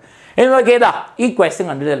square. ഇനി നോക്കിയതാ ഈ ക്വസ്റ്റ്യൻ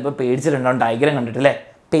കണ്ടിട്ട് ചിലപ്പോൾ പേടിച്ചിട്ടുണ്ടാവും, ഡയഗ്രാം കണ്ടിട്ട് അല്ലേ.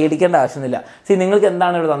 പേടിക്കേണ്ട ആവശ്യമൊന്നുമില്ല. സി നിങ്ങൾക്ക്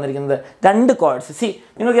എന്താണ് ഇവിടെ തന്നിരിക്കുന്നത്? 2 കോഡ്സ്. സി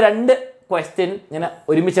നിങ്ങൾക്ക് 2 ക്വസ്റ്റ്യൻ ഇങ്ങനെ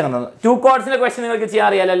ഒരുമിച്ച് തന്നു. 2 കോഡ്സിൻ്റെ ക്വസ്റ്റ്യൻ നിങ്ങൾക്ക് ചെയ്യാൻ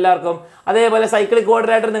അറിയാമല്ലോ എല്ലാവർക്കും. അതേപോലെ സൈക്ലിക്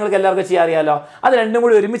കോർഡിനേറ്റർ നിങ്ങൾക്ക് എല്ലാവർക്കും ചെയ്യാൻ അറിയാമല്ലോ. അത് രണ്ടും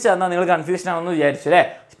കൂടി ഒരുമിച്ച് തന്നാൽ നിങ്ങൾ കൺഫ്യൂഷൻ ആണെന്ന് വിചാരിച്ചു അല്ലേ.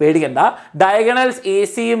 പേടിക്കണ്ട. ഡയഗണൽസ്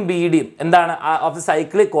AC യും BD യും എന്താണ് of the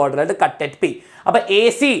cyclic coordinator cut at P. അപ്പോൾ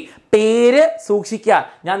AC പേര് സൂക്ഷിക്കുക,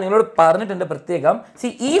 ഞാൻ നിങ്ങളോട് പറഞ്ഞിട്ടുണ്ട് പ്രത്യേകം. സി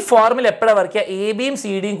ഈ ഫോർമുല എപ്പോഴാണ് വർക്ക് ചെയ്യുക? AB യും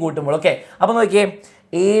CD യും കൂട്ടുമ്പോൾ. ഓക്കെ, അപ്പോൾ നോക്കിയേ,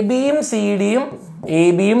 AB യും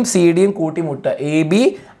CD യും കൂട്ടിമുട്ട AB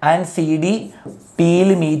ആൻഡ് CD Pയിൽ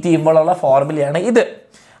മീറ്റ് ചെയ്യുമ്പോഴുള്ള ഫോർമുലയാണ് ഇത്.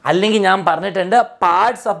 അല്ലെങ്കിൽ ഞാൻ പറഞ്ഞിട്ടുണ്ട്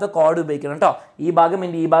പാർട്സ് ഓഫ് ദ കോഡ് ഉപയോഗിക്കണം കേട്ടോ. ഈ ഭാഗം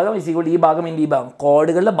ഇൻ്റെ ഈ ഭാഗം ഈ ഭാഗം ഇൻ്റെ ഈ ഭാഗം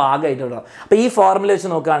കോഡുകളുടെ ഭാഗമായിട്ട് ഇടണം. അപ്പോൾ ഈ ഫോർമുല വെച്ച്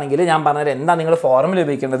നോക്കുകയാണെങ്കിൽ ഞാൻ പറഞ്ഞത് എന്താ നിങ്ങൾ ഫോർമുല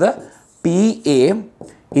ഉപയോഗിക്കേണ്ടത്? PA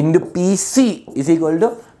 × PC =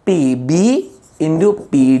 PB ×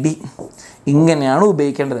 PD. ഇങ്ങനെയാണ്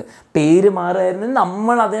ഉപയോഗിക്കേണ്ടത്. പേര് മാറുമായിരുന്നു,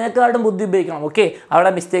 നമ്മൾ അതിനേക്കാളും ബുദ്ധി ഉപയോഗിക്കണം. ഓക്കെ,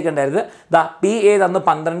 അവിടെ മിസ്റ്റേക്ക് ഉണ്ടായിരുന്നു. PA തന്നു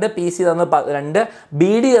 12, PC തന്നു 2,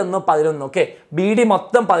 BD തന്നു 11. ഓക്കെ, BD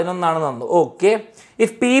മൊത്തം 11 ആണെന്ന് തന്നു. ഓക്കെ,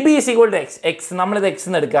 ഇഫ് PB = X, നമ്മളിത് X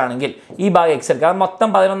എന്ന് എടുക്കുകയാണെങ്കിൽ ഈ ഭാഗം X എടുക്കുക, മൊത്തം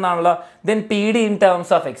 11 ആണല്ലോ. Then PD in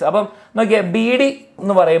terms of X. അപ്പം നോക്കിയാൽ BD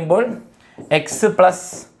എന്ന് പറയുമ്പോൾ X +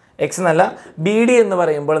 X എന്നല്ല, BD എന്ന്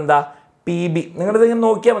പറയുമ്പോൾ എന്താ PB. നിങ്ങളിത് ഇങ്ങനെ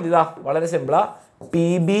നോക്കിയാൽ മതി. വളരെ സിമ്പിളാണ്.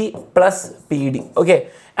 PB + PD. ഓക്കെ,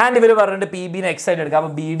 ആൻഡ് ഇവർ പറഞ്ഞിട്ട് PBനെ X ആയിട്ട് എടുക്കാം.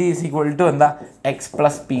 അപ്പോൾ BD = എന്താ X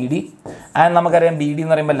 + PD. ആൻഡ് നമുക്കറിയാം BD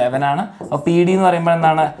എന്ന് പറയുമ്പോൾ 11 ആണ്. അപ്പോൾ PD എന്ന് പറയുമ്പോൾ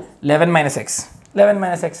എന്താണ് 11 - X. 11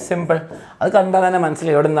 - X simple. അത് കണ്ടാൽ തന്നെ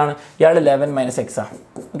മനസ്സിലായി ഇവിടെ എന്താണ് ഇയാൾ 11 - X ആണ്.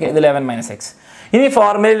 ഓക്കെ, ഇത് 11 - X. ഇനി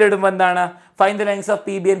ഫോർമുലയിൽ ഇടുമ്പോൾ എന്താണ് find the length of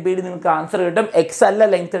PB and PD. നിങ്ങൾക്ക് ആൻസർ കിട്ടും. X അല്ല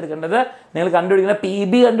ലെങ്ത് എടുക്കേണ്ടത്, നിങ്ങൾ കണ്ടുപിടിക്കുന്നത്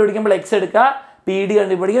PB കണ്ടുപിടിക്കുമ്പോൾ X എടുക്കുക, PD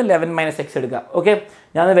കണ്ടുപിടിക്കുക 11 - X എടുക്കുക. ഓക്കെ,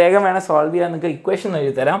 ഞാൻ വേഗം വേണം സോൾവ് ചെയ്യാൻ. നിങ്ങൾക്ക് ഇക്വേഷൻ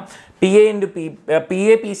എഴുതി തരാം.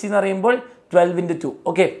 PA PC എന്ന് പറയുമ്പോൾ 12 × 2.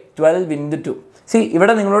 ഓക്കെ, 12 × 2. സി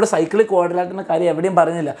ഇവിടെ നിങ്ങളോട് സൈക്കിളിൽ കോർഡിനേറ്ററിൻ്റെ കാര്യം എവിടെയും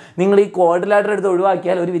പറഞ്ഞില്ല. നിങ്ങൾ ഈ കോർഡിനേറ്റർ എടുത്ത്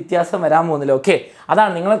ഒഴിവാക്കിയാൽ ഒരു വ്യത്യാസം വരാൻ പോകുന്നില്ല. ഓക്കെ,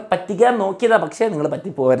 അതാണ് നിങ്ങളെ പറ്റിക്കാൻ നോക്കിയതാണ്, പക്ഷേ നിങ്ങൾ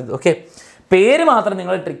പറ്റിപ്പോകരുത്. ഓക്കെ, പേര് മാത്രം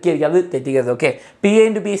നിങ്ങൾ ട്രിക്ക് ആയിരിക്കും, അത് തെറ്റിക്കരുത്. ഓക്കെ, PA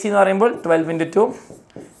 × PC എന്ന് പറയുമ്പോൾ 12 × 2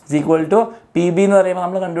 = PB എന്ന് പറയുമ്പോൾ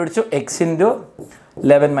നമ്മൾ കണ്ടുപിടിച്ചു X ×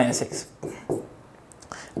 11 - X.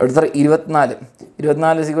 അടുത്ത 24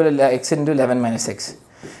 = X × 11 - X.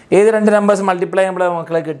 ഏത് 2 നമ്പേഴ്സ് മൾട്ടിപ്ലൈ ചെയ്യുമ്പോൾ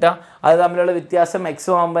മക്കളെ കിട്ടുക, അത് തമ്മിലുള്ള വ്യത്യാസം X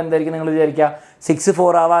ആകുമ്പോൾ എന്തായിരിക്കും നിങ്ങൾ വിചാരിക്കുക? 6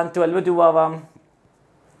 4 ആവാം, 12 2 ആവാം.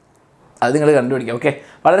 അത് നിങ്ങൾ കണ്ടുപിടിക്കുക. ഓക്കെ,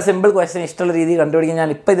 വളരെ സിമ്പിൾ ക്വസ്റ്റ്യൻ. ഇഷ്ടമുള്ള രീതി കണ്ടുപിടിക്കാൻ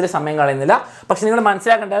ഞാൻ ഇപ്പോൾ ഇതിൽ സമയം കളയുന്നില്ല. പക്ഷേ നിങ്ങൾ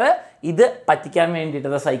മനസ്സിലാക്കേണ്ടത് ഇത് പറ്റിക്കാൻ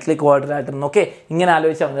വേണ്ടിയിട്ട് സൈക്ലിക് കോർഡിനേറ്റർ. ഓക്കെ, ഇങ്ങനെ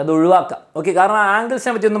ആലോചിച്ചാൽ മതി, അത് ഒഴിവാക്കാം. ഓക്കെ, കാരണം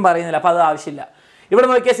ആംഗിൾസിനെ പറ്റിയൊന്നും പറയുന്നില്ല, അപ്പോൾ അത് ആവശ്യമില്ല. ഇവിടെ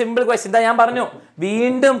നോക്കിയാൽ സിമ്പിൾ ക്വസ്റ്റ്യൻ. ഞാൻ പറഞ്ഞു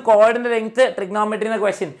വീണ്ടും കോഡിൻ്റെ length ട്രിഗ്നോമെട്രിയുടെ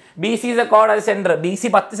question. BC is A code അത് സെൻറ്റർ. BC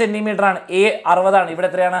 10 സെൻറ്റിമീറ്റർ ആണ്, A 60 ആണ്. ഇവിടെ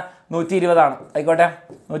എത്രയാണ്? 120 ആണ്. ആയിക്കോട്ടെ,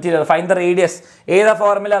 120. Find the radius. ഏതാ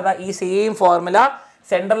ഫോർമുല? അതാ ഈ സെയിം ഫോർമുല.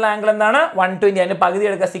 സെൻട്രൽ ആംഗിൾ എന്താണ്? 120. അതിന് പകുതി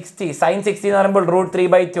എടുക്കുക 60. sin 60 എന്ന് പറയുമ്പോൾ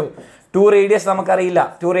 √3/2. 2 റേഡിയസ് നമുക്കറിയില്ല,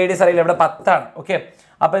 2 റേഡിയസ് അറിയില്ല, ഇവിടെ 10 ആണ്. ഓക്കെ,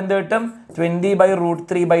 അപ്പോൾ എന്ത് കിട്ടും?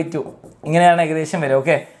 20/√3/2. ഇങ്ങനെയാണ് ഏകദേശം വരും.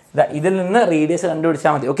 ഓക്കെ, ഇതിൽ നിന്ന് റേഡിയസ്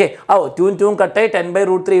കണ്ടുപിടിച്ചാൽ മതി. ഓക്കെ, 2 × 2 കട്ടായി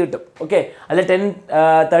 10/√3 കിട്ടും. ഓക്കെ, അല്ല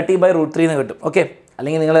 30/√3 എന്ന് കിട്ടും. ഓക്കെ,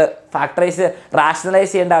 അല്ലെങ്കിൽ നിങ്ങൾ ഫാക്ടറൈസ്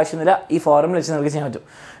റാഷണലൈസ് ചെയ്യേണ്ട ആവശ്യമൊന്നുമില്ല, ഈ ഫോർമുല വെച്ച് നിങ്ങൾക്ക് ചെയ്യാൻ പറ്റും.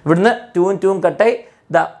 ഇവിടുന്ന് 2 × 2 കട്ടായി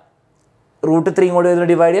 √3 ഇങ്ങോട്ട് വരുന്ന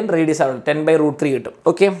ഡിവൈഡ് ചെയ്യാൻ റേഡിയസ് ആണ് 10/√3 കിട്ടും.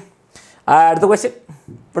 ഓക്കെ, അടുത്ത ക്വസ്റ്റ്യൻ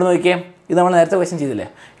ഇവിടെ നോക്കിയേ. ഇത് നമ്മൾ നേരത്തെ ക്വസ്റ്റ്യൻ ചെയ്തില്ലേ,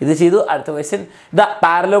 ഇത് ചെയ്തു. അടുത്ത ക്വസ്റ്റ്യൻ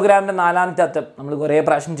പാരലോഗ്രാമിൻ്റെ 4ാമത്തെ അറ്റം നമ്മൾ കുറേ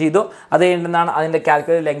പ്രാവശ്യം ചെയ്തു. അത് കഴിഞ്ഞാണ് അതിൻ്റെ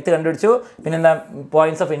കാൽക്കുലേറ്റ് ലെങ്ത് കണ്ടുപിടിച്ചു. പിന്നെ എന്താ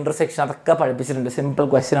പോയിന്റ്സ് ഓഫ് ഇൻ്റർസെക്ഷൻ, അതൊക്കെ പഠിപ്പിച്ചിട്ടുണ്ട്. സിമ്പിൾ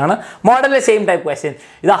ക്വസ്റ്റ്യൻ ആണ്, മോഡലിലെ സെയിം ടൈപ്പ് ക്വസ്റ്റ്യൻ.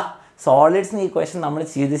 സോളിഡ്സിന് ഈ ക്വസ്റ്റ്യൻ നമ്മൾ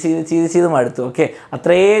ചെയ്ത് മടുത്തു. ഓക്കെ,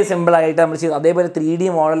 അത്രയും സിമ്പിളായിട്ട് നമ്മൾ ചെയ്തു. അതേപോലെ 3D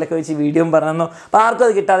മോഡലൊക്കെ വെച്ച് വീഡിയോ പറഞ്ഞു. അപ്പോൾ ആർക്കും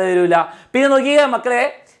അത് കിട്ടാതെ വരില്ല. പിന്നെ നോക്കിയാൽ മക്കളെ,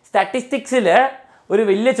 സ്റ്റാറ്റിസ്റ്റിക്സിൽ ഒരു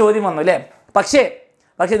വലിയ ചോദ്യം വന്നു അല്ലേ. പക്ഷേ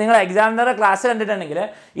നിങ്ങൾ എക്സാമിനറുടെ ക്ലാസ് കണ്ടിട്ടുണ്ടെങ്കിൽ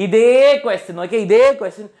ഇതേ ക്വസ്റ്റ്യൻ നോക്കിയാൽ, ഇതേ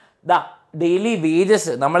ക്വസ്റ്റ്യൻ ഡെയിലി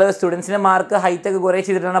വേജസ് നമ്മൾ സ്റ്റുഡൻസിൻ്റെ മാർക്ക് ഹൈറ്റൊക്കെ കുറേ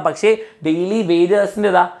ചെയ്തിട്ടാണ്, പക്ഷേ ഡെയിലി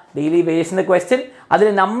വേജസിൻ്റെ ഡെയിലി വേജസിൻ്റെ ക്വസ്റ്റ്യൻ അതിൽ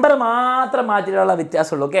നമ്പർ മാത്രം മാറ്റിയിട്ടുള്ള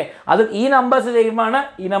വ്യത്യാസമുള്ളൂ. ഓക്കെ, അതും ഈ നമ്പേഴ്സ്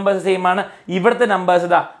സെയിം ആണ്. ഇവിടുത്തെ നമ്പേഴ്സ്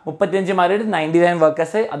 35 മാരുടെ 99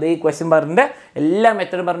 വർക്കേഴ്സ് അതേ ക്വസ്റ്റ്യൻ പറഞ്ഞിട്ട് എല്ലാ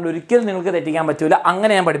മെത്തേഡും പറഞ്ഞിട്ട് ഒരിക്കലും നിങ്ങൾക്ക് തെറ്റിക്കാൻ പറ്റില്ല.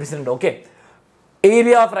 അങ്ങനെ ഞാൻ പഠിപ്പിച്ചിട്ടുണ്ട്. Okay,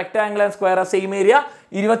 area of rectangle and square of same area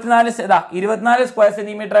 24 square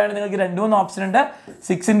centimetre ആയിട്ട് നിങ്ങൾക്ക് 2-3 ഓപ്ഷൻ ഉണ്ട്.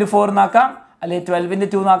 6x4 നാക്കാം, അല്ലെങ്കിൽ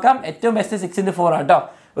 12x2 നാക്കാം. ഏറ്റവും ബെസ്റ്റ് 6x4 ആട്ടോ.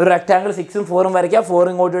 ഒരു റെക്ടാംഗിൾ 6ഉം 4ഉം വരയ്ക്കുക, 4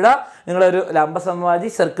 ഇങ്ങോട്ട് ഇടുക, നിങ്ങളൊരു ലംബ സമവാചി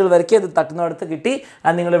സർക്കിൾ വരയ്ക്കുക, ഇത് തട്ടുന്നിടത്ത് കിട്ടി,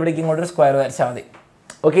 അത് നിങ്ങൾ ഇവിടേക്ക് ഇങ്ങോട്ടൊരു സ്ക്വയർ വരച്ചാൽ മതി.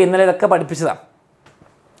 ഓക്കെ, ഇന്നലെ ഇതൊക്കെ പഠിപ്പിച്ചതാണ്.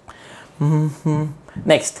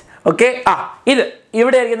 നെക്സ്റ്റ്. ഓക്കെ,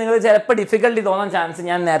 ഇവിടെ ആയിരിക്കും നിങ്ങൾക്ക് ചിലപ്പോൾ ഡിഫിക്കൽട്ടി തോന്നാൻ ചാൻസ്,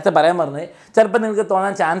 ഞാൻ നേരത്തെ പറയാൻ പറഞ്ഞത്, ചിലപ്പോൾ നിങ്ങൾക്ക്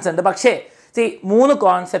തോന്നാൻ ചാൻസ് ഉണ്ട്. പക്ഷേ 3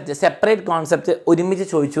 കോൺസെപ്റ്റ്, സെപ്പറേറ്റ് കോൺസെപ്റ്റ് ഒരുമിച്ച്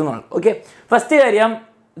ചോദിച്ചു എന്നുള്ളൂ. ഓക്കെ, ഫസ്റ്റ് കാര്യം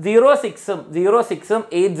 0, 6ഉം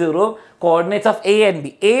 80 coordinates of A and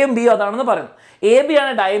B. എയും ബിയും അതാണെന്ന് പറയുന്നു. എ ബി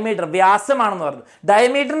ആണ് ഡയമീറ്റർ, വ്യാസമാണെന്ന് പറഞ്ഞു.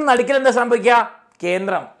 ഡയമീറ്ററിന് നടുക്കിൽ എന്താ സംഭവിക്കുക?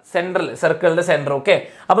 കേന്ദ്രം, സെൻട്രൽ, സർക്കിളിൻ്റെ സെൻറ്റർ. ഓക്കെ,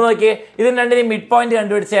 അപ്പോൾ നോക്കിയേ, ഇതിന് രണ്ടിനും മിഡ് പോയിന്റ്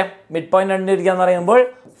കണ്ടുപിടിച്ചേ. മിഡ് പോയിന്റ് കണ്ടുപിടിക്കുക എന്ന് പറയുമ്പോൾ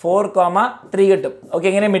 4,3 കിട്ടും. ഓക്കെ,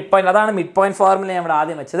 ഇങ്ങനെ മിഡ് പോയിന്റ്, അതാണ് മിഡ് പോയിന്റ് ഫോർമുല ഞാൻ ഇവിടെ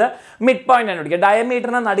ആദ്യം വെച്ചത്. മിഡ് പോയിന്റ് കണ്ടുപിടിക്കുക.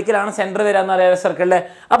 ഡയമീറ്ററിന് നടുക്കിലാണ് സെൻറ്റർ വരിക എന്ന് പറയുന്നത് സർക്കിളിൽ.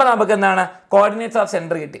 അപ്പോൾ നമുക്ക് എന്താണ്? കോർഡിനേറ്റ്സ് ഓഫ്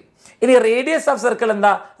സെൻറ്റർ കിട്ടി. ഇനി റേഡിയസ് ഓഫ് സർക്കിൾ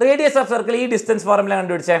എന്താ? റേഡിയസ് ഓഫ് സർക്കിൾ ഈ ഡിസ്റ്റൻസ് ഫോർമുല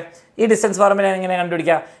കണ്ടുപിടിച്ചേ. ഈ ഡിസ്റ്റൻസ് ഫോർമുല എങ്ങനെ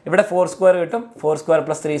കണ്ടുപിടിക്കുക? ഇവിടെ 4² കിട്ടും. 4²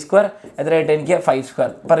 + 3² എത്രയായിട്ട് എനിക്ക് 5².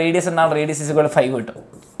 അപ്പോൾ റേഡിയസ് എന്താണ്? റേഡിയസ് = 5 കിട്ടും.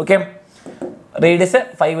 ഓക്കെ, റേഡിയസ്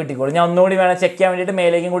 5 കിട്ടിക്കോളും. ഞാൻ ഒന്നുകൂടി വേണം ചെക്ക് ചെയ്യാൻ വേണ്ടിയിട്ട്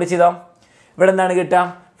മേലേക്കും കൂടി ചെയ്തോ. ഇവിടെ എന്താണ് കിട്ടുക?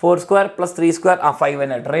 4² + 3² 5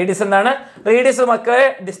 തന്നെ കിട്ടും. റേഡിയസ് എന്താണ്? റേഡിയസ് മക്കളെ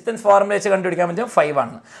ഡിസ്റ്റൻസ് ഫോർമുല വെച്ച് കണ്ടുപിടിക്കാൻ പറ്റും, 5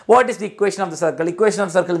 ആണ്. What is the equation of the circle? Equation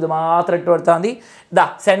of circle ഇത് മാത്രം ഇട്ട് കൊടുത്താൽ മതി.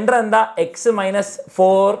 സെൻറ്റർ എന്താ? x -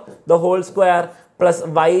 4 the whole square +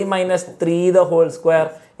 y - 3 the whole square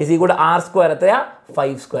 = r². എത്രയാ?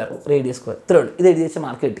 5². Radius square. ഇത്രേ ഉള്ളൂ. ഇത് എഴുതി വെച്ച്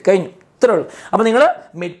മാർക്ക് കിട്ടി, കഴിഞ്ഞു. ഇത്രേ ഉള്ളൂ. അപ്പോൾ നിങ്ങൾ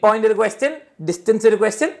മിഡ് പോയിന്റ് ഒരു ക്വസ്റ്റ്യൻ, ഡിസ്റ്റൻസ് ഒരു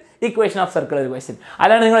ക്വസ്റ്റ്യൻ, ഇക്വേഷൻ ഓഫ് സർക്കിൾ ഒരു ക്വസ്റ്റ്യൻ.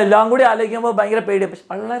 അല്ലാണ്ട് നിങ്ങൾ എല്ലാം കൂടി ആലോചിക്കുമ്പോൾ ഭയങ്കര പേടി. പക്ഷെ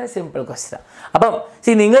വളരെ സിമ്പിൾ ക്വസ്റ്റ്യൻ. അപ്പം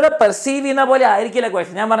നിങ്ങൾ പെർസീവ് ചെയ്യുന്ന പോലെ ആയിരിക്കില്ല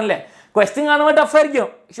ക്വസ്റ്റ്യൻ. ഞാൻ പറഞ്ഞില്ലേ, ക്വസ്റ്റ്യൻ കാണുമ്പോൾ ടഫ് ആയിരിക്കും,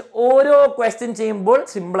 പക്ഷെ ഓരോ ക്വസ്റ്റ്യൻ ചെയ്യുമ്പോൾ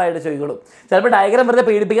സിമ്പിളായിട്ട് ചോദിക്കുള്ളൂ. ചിലപ്പോൾ ഡയഗ്രാം വെറുതെ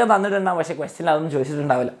പേടിപ്പിക്കാൻ തന്നിട്ടുണ്ടാവും, പക്ഷേ ക്വസ്റ്റ്യൻ അതൊന്നും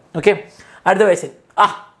ചോദിച്ചിട്ടുണ്ടാവില്ല. ഓക്കെ, അടുത്ത ക്വസ്റ്റ്യൻ.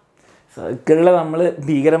 സർക്കിളിൽ നമ്മൾ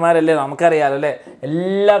ഭീകരന്മാരല്ലേ, നമുക്കറിയാമല്ലോ അല്ലേ.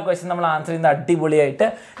 എല്ലാ ക്വസ്റ്റ്യൻ നമ്മൾ ആൻസർ ചെയ്യുന്നത് അടിപൊളിയായിട്ട്.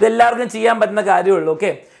 ഇതെല്ലാവർക്കും ചെയ്യാൻ പറ്റുന്ന കാര്യമുള്ളൂ.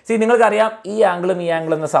 ഓക്കെ, നിങ്ങൾക്കറിയാം ഈ ആംഗിളും ഈ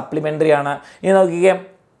ആംഗിളും എന്ന സപ്ലിമെൻ്ററി ആണ്. ഇനി നോക്കിക്കേ,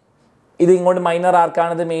 ഇത് ഇങ്ങോട്ട് മൈനർ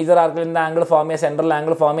ആർക്കാണ്, ഇത് മേജർ ആർക്കിൽ നിന്ന് ആംഗിൾ ഫോം ചെയ്യുക, സെൻട്രൽ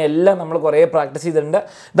ആംഗിൾ ഫോം ചെയ്യുക, എല്ലാം നമ്മൾ കുറേ പ്രാക്ടീസ് ചെയ്തിട്ടുണ്ട്.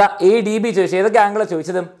 ADB ചോദിച്ചു. ഏതൊക്കെ ആംഗിളാണ്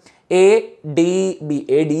ചോദിച്ചത്? ADB.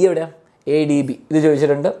 AD എവിടെയാണ്? ADB ഇത്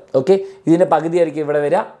ചോദിച്ചിട്ടുണ്ട്. ഓക്കെ, ഇതിൻ്റെ പകുതി ആയിരിക്കും ഇവിടെ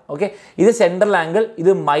വരിക. ഓക്കെ, ഇത് സെൻട്രൽ ആംഗിൾ,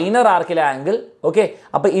 ഇത് മൈനർ ആർക്കിലെ ആംഗിൾ. ഓക്കെ,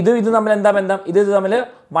 അപ്പോൾ ഇത് തമ്മിൽ എന്താ ബന്ധം? ഇത് തമ്മിൽ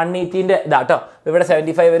 180ൻ്റെ ഇതാട്ടോ. ഇവിടെ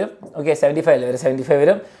 75 വരും. ഓക്കെ, 75 അല്ലേ വരും, 75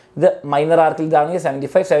 വരും. ഇത് മൈനർ ആർക്കിൽ ഇതാണെങ്കിൽ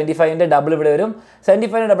 75, 75ൻ്റെ ഡബിൾ ഇവിടെ വരും.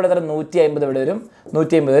 75ൻ്റെ ഡബിൾ എത്ര? 150 ഇവിടെ വരും,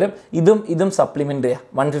 150 വരും. ഇതും സപ്ലിമെൻ്ററിയാണ്.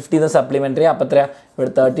 150 ഇതും സപ്ലിമെൻ്ററിയാണ്. അപ്പോൾ എത്രയാണ്?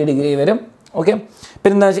 ഇവിടെ 30 ഡിഗ്രി വരും. ഓക്കെ,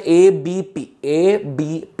 പിന്നെ എന്താ വെച്ചാൽ ABP.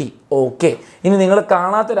 ഓക്കെ, ഇനി നിങ്ങൾ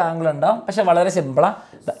കാണാത്തൊരു ആംഗിൾ ഉണ്ടാവും, പക്ഷെ വളരെ സിമ്പിളാണ്.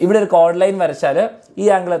 ഇവിടെ ഒരു കോഡ് ലൈൻ വരച്ചാൽ ഈ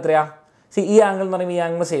ആംഗിൾ എത്രയാണ്? ഈ ആംഗിൾ എന്ന് പറയുമ്പോൾ ഈ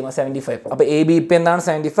ആംഗിൾ സെയിം 75. അപ്പോൾ ABP എന്താണ്?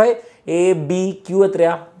 75. ABQ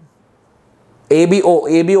എത്രയാണ്? ABO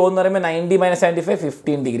എന്ന് പറയുമ്പോൾ 90 - 75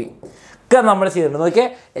 15 ഡിഗ്രി ഒക്കെ നമ്മൾ ചെയ്തിട്ടുണ്ട്. നോക്കിയാൽ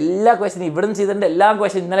എല്ലാ ക്വസ്റ്റ്യനും ഇവിടെ നിന്ന് ചെയ്തിട്ടുണ്ട്. എല്ലാ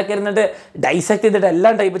ക്വസ്റ്റ്യൻ ഇന്നലെയൊക്കെ ഇരുന്നിട്ട് ഡൈസെക്ട് ചെയ്തിട്ട്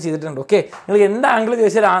എല്ലാം ടൈപ്പ് ചെയ്തിട്ടുണ്ട്. ഓക്കെ, നിങ്ങൾക്ക് എന്ത് ആംഗിൾ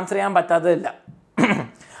ചോദിച്ചാൽ ആൻസർ ചെയ്യാൻ പറ്റാത്തതില്ല.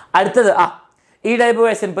 അടുത്തത് ഈ ടൈപ്പ്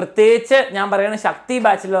ക്വസ്റ്റ്യൻ പ്രത്യേകിച്ച് ഞാൻ പറയുന്നത് ശക്തി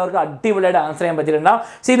ബാച്ചിലുള്ളവർക്ക് അടിപൊളിയായിട്ട് ആൻസർ ചെയ്യാൻ പറ്റിയിട്ടുണ്ടാവും.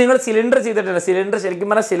 നിങ്ങൾ സിലിണ്ടർ ചെയ്തിട്ടുണ്ട്. സിലിണ്ടർ ശരിക്കും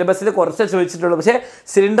പറഞ്ഞാൽ സിലബസിൽ കുറച്ച് ചോദിച്ചിട്ടുള്ളൂ, പക്ഷേ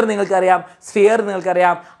സിലിണ്ടർ നിങ്ങൾക്കറിയാം, സ്ഫിയർ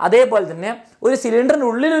നിങ്ങൾക്കറിയാം. അതേപോലെ തന്നെ ഒരു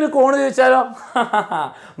സിലിണ്ടറിനുള്ളിൽ ഒരു കോൺ ചോദിച്ചാലോ,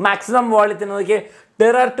 മാക്സിമം വോളിയത്തിന് നോക്കി.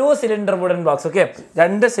 there are 2 cylinder wooden blocks. Okay,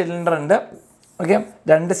 2 cylinder ഉണ്ട്. ഓക്കെ,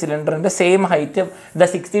 2 സിലിണ്ടർ ഉണ്ട്, സെയിം ഹൈറ്റും.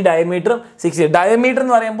 60 ഡയമീറ്ററും 60. ഡയമീറ്റർ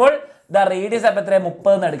എന്ന് പറയുമ്പോൾ റേഡിയസ് അപ്പോൾ എത്രയാണ്?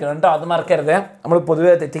 30 എന്ന് എടുക്കണം കേട്ടോ, അത് മറക്കരുത്. നമ്മൾ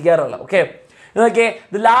പൊതുവെ തെറ്റിക്കാറുള്ള. ഓക്കെ, ഓക്കെ,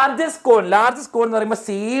 ദ ലാർജസ്റ്റ് കോൺ എന്ന് പറയുമ്പോൾ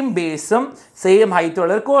സെയിം ബേസും സെയിം ഹൈറ്റും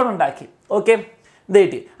ഉള്ള ഒരു കോൺ ഉണ്ടാക്കി. ഓക്കെ, ഇത്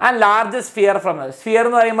കിട്ടി. And largest sphere from sphere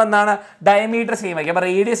എന്ന് പറയുമ്പോൾ എന്താണ്? ഡയമീറ്റർ സെയിം ആക്കി. അപ്പോൾ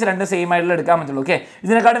റേഡിയസ് 2 സെയിം ആയിട്ടുള്ള എടുക്കാൻ പറ്റുള്ളൂ. ഓക്കെ,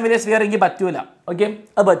 ഇതിനെക്കാളും വലിയ സ്ഫിയർ എനിക്ക് പറ്റൂല. ഓക്കെ,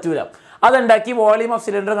 അത് പറ്റൂല. അതുണ്ടാക്കി വോളിയം ഓഫ്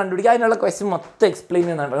സിലിണ്ടർ കണ്ടുപിടിക്കുക. അതിനുള്ള ക്വസ്റ്റ്യൻ മൊത്തം എക്സ്പ്ലെയിൻ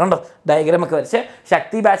ചെയ്യുന്നുണ്ട്. കണ്ടോ, ഡയഗ്രാം ഒക്കെ വരച്ച്.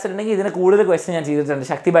 ശക്തി ബാച്ചിൽ ഉണ്ടെങ്കിൽ ഇതിന് കൂടുതൽ ക്വസ്റ്റ്യൻ ഞാൻ ചെയ്തിട്ടുണ്ട്.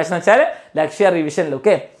 ശക്തി ബാച്ച് എന്ന് വെച്ചാൽ ലക്ഷ്യ റിവിഷനിൽ.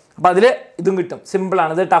 ഓക്കെ, അപ്പോൾ അതിൽ ഇതും കിട്ടും.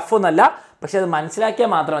 സിമ്പിളാണ്, ഇത് ടഫ് ഒന്നല്ല, പക്ഷെ അത് മനസ്സിലാക്കിയാൽ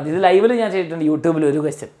മാത്രം മതി. ഇത് ലൈവിൽ ഞാൻ ചെയ്തിട്ടുണ്ട്, യൂട്യൂബിൽ ഒരു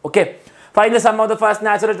question. Okay, find the sum of the first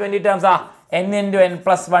natural 20 terms. n × n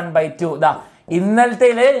 + 1/2. ഇന്നലത്തെ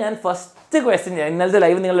ഞാൻ ഫസ്റ്റ് ക്വസ്റ്റ്യൻ ചെയ്യാം. ഇന്നലത്തെ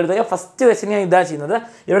ലൈവ് നിങ്ങൾ എടുത്താൽ ഫസ്റ്റ് ക്വസ്റ്റ്യൻ ഞാൻ ഇതാണ് ചെയ്യുന്നത്.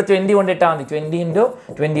 ഇവിടെ 20 കൊണ്ട് ഇട്ടാൽ മതി. 20 ×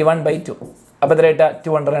 21/2. അപ്പോൾ എത്ര ഇട്ടാൽ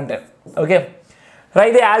 210. Okay,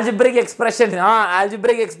 Write the algebraic expression.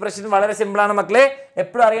 Algebraic expression വളരെ സിമ്പിൾ ആണ് മക്കളെ.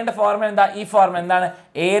 എപ്പോഴും അറിയേണ്ട ഫോർമുല എന്താ? ഈ ഫോർമുല എന്താണ്?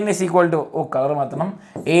 an is equal to colour മാറ്റണം.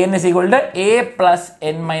 an is equal to a plus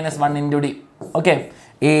n minus 1 into d. Okay,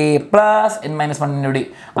 a plus n minus 1 into d.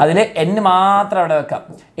 അതിൽ n മാത്രം അവിടെ വെക്കാം.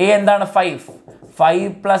 a എന്താണ്? 5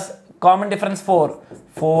 plus common difference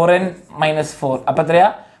 4n minus 4. അപ്പോൾ എത്രയാ?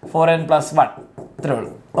 4n plus 1. ഇത്രേ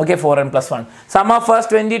ഉള്ളൂ. Okay, 4n plus 1. Sum of first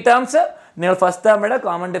 20 terms. നിങ്ങൾ ഫസ്റ്റ് ടേമിയുടെ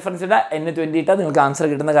കോമൺ ഡിഫറൻസ് ഇടുക, n 20 ഇട്ടാൽ നിങ്ങൾക്ക് ആൻസർ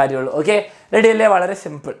കിട്ടുന്ന കാര്യമുള്ളൂ. ഓക്കെ, റെഡി അല്ലേ? വളരെ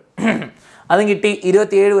സിമ്പിൾ. അതും കിട്ടി.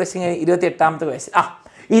 27 ക്വസ്റ്റ്യൻ കഴിഞ്ഞ് 28ാമത്തെ ക്വസ്റ്റ്യൻ.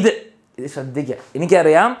 ഇത് ശ്രദ്ധിക്കുക.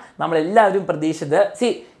 എനിക്കറിയാം നമ്മളെല്ലാവരും പ്രതീക്ഷിച്ചത്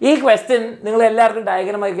ഈ ക്വസ്റ്റ്യൻ നിങ്ങൾ എല്ലാവർക്കും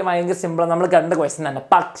ഡയഗ്രാം ആയിരിക്കും ഭയങ്കര സിമ്പിൾ, നമ്മൾ കണ്ട ക്വസ്റ്റ്യൻ തന്നെ.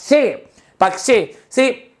 പക്ഷേ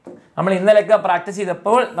നമ്മൾ ഇന്നലെയൊക്കെ പ്രാക്ടീസ്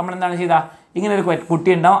ചെയ്തപ്പോൾ നമ്മൾ എന്താണ് ചെയ്ത? ഇങ്ങനെ ഒരു കുട്ടി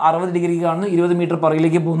ഉണ്ടാവും, 60 ഡിഗ്രി കാണുന്നു, 20 മീറ്റർ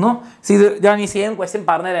പുറകിലേക്ക് പോകുന്നു. ഇത് ഞാൻ ഈ സെയിം ക്വസ്റ്റ്യൻ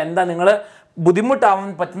പറഞ്ഞുതരാം. എന്താ നിങ്ങൾ ബുദ്ധിമുട്ടാവാൻ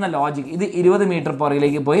പറ്റുന്ന ലോജിക്. ഇത് 20 മീറ്റർ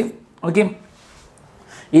പുറകിലേക്ക് പോയി. ഓക്കെ,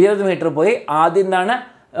 20 മീറ്റർ പോയി. ആദ്യം എന്താണ്?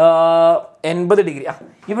 80 ഡിഗ്രി.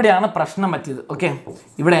 ഇവിടെയാണ് പ്രശ്നം പറ്റിയത്. ഓക്കെ,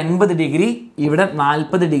 ഇവിടെ 80 ഡിഗ്രി, ഇവിടെ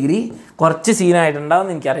 40 ഡിഗ്രി. കുറച്ച് സീനായിട്ടുണ്ടാവും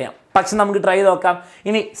എന്ന് എനിക്കറിയാം. പക്ഷെ നമുക്ക് ട്രൈ ചെയ്ത് നോക്കാം.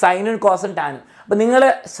 ഇനി സൈനും കോസും ടാനും. അപ്പോൾ നിങ്ങൾ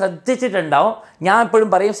ശ്രദ്ധിച്ചിട്ടുണ്ടാവും, ഞാൻ എപ്പോഴും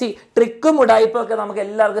പറയും ട്രിക്കും ഉടായ്പും ഒക്കെ നമുക്ക്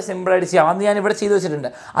എല്ലാവർക്കും സിമ്പിളായിട്ട് ചെയ്യാം. അത് ഞാൻ ഇവിടെ ചെയ്ത്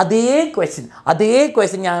വെച്ചിട്ടുണ്ട്. അതേ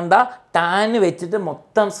ക്വസ്റ്റ്യൻ ഞാൻ ടാന് വെച്ചിട്ട്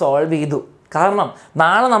മൊത്തം സോൾവ് ചെയ്തു. കാരണം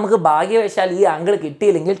നാളെ നമുക്ക് ഭാഗ്യവശാൽ ഈ ആംഗിൾ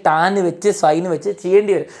കിട്ടിയില്ലെങ്കിൽ ടാന് വെച്ച് സൈന് വെച്ച്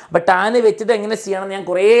ചെയ്യേണ്ടി വരും. അപ്പോൾ ടാന് വെച്ചിട്ട് എങ്ങനെ ചെയ്യണം ഞാൻ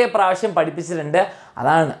കുറേ പ്രാവശ്യം പഠിപ്പിച്ചിട്ടുണ്ട്.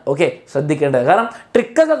 അതാണ് ഓക്കെ ശ്രദ്ധിക്കേണ്ടത്. കാരണം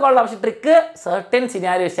ട്രിക്കൊക്കെ കൊള്ളാം, പക്ഷേ ട്രിക്ക് സർട്ടൻ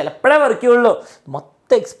സിനാരിയോ ചിലപ്പോഴേ വർക്ക് ചെയ്യുള്ളൂ.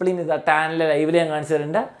 മൊത്തം എക്സ്പ്ലെയിൻ ചെയ്താൽ ടാനിലെ ലൈവിൽ ഞാൻ കാണിച്ചു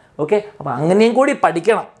തരുന്നുണ്ട്. ഓക്കെ, അപ്പോൾ അങ്ങനെയും കൂടി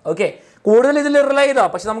പഠിക്കണം. ഓക്കെ, കൂടുതൽ ഇതിൽ റിലേ ചെയ്തോ.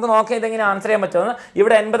 പക്ഷെ നമുക്ക് നോക്കാം ഇതെങ്ങനെ ആൻസർ ചെയ്യാൻ പറ്റുമെന്ന്.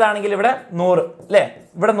 ഇവിടെ 80 ആണെങ്കിൽ ഇവിടെ 100 അല്ലേ?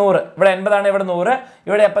 ഇവിടെ 100, ഇവിടെ 80 ആണ്, ഇവിടെ 100,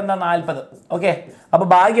 ഇവിടെ അപ്പം എന്താ 40. ഓക്കെ, അപ്പോൾ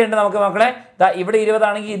ഭാഗ്യമുണ്ട് നമുക്ക് മക്കളെ. ഇവിടെ 20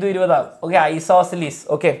 ആണെങ്കിൽ ഇത് 20 ആകും. ഓക്കെ, ഐസോസിലീസ്.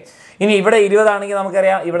 ഓക്കെ, ഇനി ഇവിടെ 20 ആണെങ്കിൽ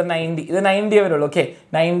നമുക്കറിയാം ഇവിടെ 90, ഇത് 90 വരുള്ളൂ. ഓക്കെ,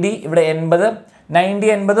 90, ഇവിടെ 80, 90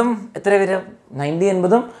 80ഉം എത്ര വരും? 90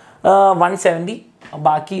 80ഉം 170.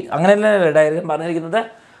 ബാക്കി അങ്ങനെയല്ലേ ഡയഗ്രം പറഞ്ഞിരിക്കുന്നത്.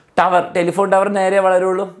 ടവർ, ടെലിഫോൺ ടവർ നേരെ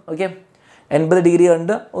വളരുള്ളൂ. ഓക്കെ, 80 ഡിഗ്രി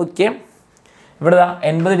ഉണ്ട്. ഓക്കെ, ഇവിടെ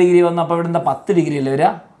 80 ഡിഗ്രി വന്നു. അപ്പോൾ ഇവിടെ എന്താ 10 ഡിഗ്രി അല്ലേ വരിക?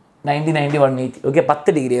 90 90 180. ഓക്കെ,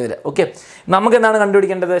 10 ഡിഗ്രി വരിക. ഓക്കെ, നമുക്ക് എന്താണ്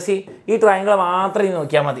കണ്ടുപിടിക്കേണ്ടത്? ഈ ട്രയാങ്കിൾ മാത്രം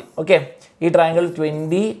നോക്കിയാൽ മതി. ഓക്കെ, ഈ ട്രയാങ്കിൾ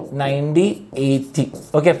 20 90 80.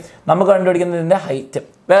 ഓക്കെ, നമുക്ക് കണ്ടുപിടിക്കുന്നതിൻ്റെ ഹൈറ്റ്.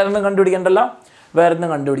 വേറെ ഒന്നും കണ്ടുപിടിക്കേണ്ടല്ലോ, വേറെ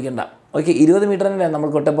ഒന്നും കണ്ടുപിടിക്കേണ്ട. ഓക്കെ, 20 മീറ്റർ തന്നെ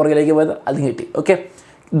നമ്മൾ കൊട്ടപ്പുറകിലേക്ക് പോയത്, അതും കിട്ടി. Okay,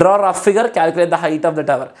 draw rough figure, calculate the height of the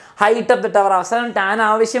tower. Height of the tower അവസാനം ടാൻ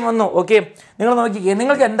ആവശ്യം വന്നു. ഓക്കെ, നിങ്ങൾ നോക്കിക്കേ,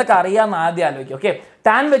 നിങ്ങൾക്ക് എന്തൊക്കെ അറിയാമെന്ന് ആദ്യം ആലോചിക്കും. ഓക്കെ,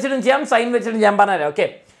 ടാൻ വെച്ചിട്ടും ചെയ്യാം, സൈൻ വെച്ചിട്ടും ചെയ്യാൻ പറഞ്ഞുതരാം. ഓക്കെ,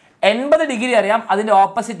 80 ഡിഗ്രി അറിയാം, അതിൻ്റെ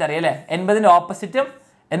ഓപ്പോസിറ്റ് അറിയാം അല്ലേ? 80ൻ്റെ ഓപ്പോസിറ്റും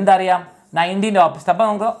എന്താ അറിയാം? 90ൻ്റെ ഓപ്പോസിറ്റ്. അപ്പോൾ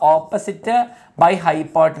നമുക്ക് ഓപ്പോസിറ്റ് ബൈ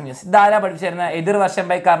ഹൈപ്പോട്ടന്യൂസ്. ഇതാരാ പഠിപ്പിച്ചിരുന്നത്? എതിർവശം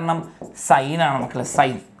ബൈ കാരണം സൈനാണ് മക്കളെ,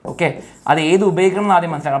 സൈൻ. ഓക്കെ, അത് ഏത് ഉപയോഗിക്കണം എന്ന്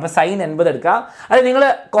ആദ്യം മനസ്സിലാക്കണം. അപ്പോൾ സൈൻ 80 എടുക്കുക. അത് നിങ്ങൾ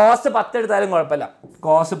കോസ് 10 എടുത്താലും കുഴപ്പമില്ല.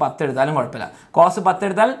 കോസ് 10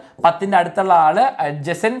 എടുത്താൽ 10ൻ്റെ അടുത്തുള്ള ആള്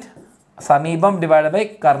അഡ്ജസൻറ്റ്, സമീപം divide by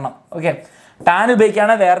Karnam. Okay, tan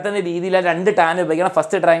ഉപയോഗിക്കുകയാണ് വേറെ തന്നെ രീതിയിൽ 2 ടാൻ ഉപയോഗിക്കണം.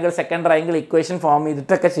 First triangle second triangle equation form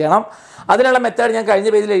ചെയ്തിട്ടൊക്കെ ചെയ്യണം. അതിനുള്ള മെത്തേഡ് ഞാൻ കഴിഞ്ഞ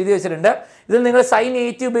പേജിൽ എഴുതി വെച്ചിട്ടുണ്ട്. ഇതിൽ നിങ്ങൾ സൈൻ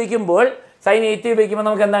 80 ഉപയോഗിക്കുമ്പോൾ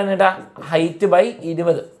നമുക്ക് എന്താണ് കിട്ടുക? Height by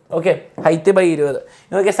 20. Okay, height by 20.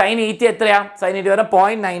 Okay, sign 80 എത്രയാ? സൈൻ 80 വരെ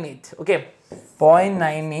 0.98. Okay,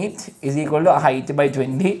 0.98 is equal to height by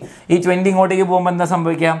 20. ഈ 20 ഇങ്ങോട്ടേക്ക് പോകുമ്പോൾ എന്താ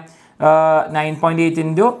സംഭവിക്കാം? 9.8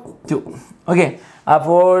 into 2. ഓക്കെ,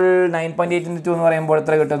 അപ്പോൾ 9.8 into 2 എന്ന് പറയുമ്പോൾ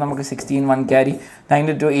എത്ര കിട്ടും നമുക്ക്? 16 1 ക്യാരി 9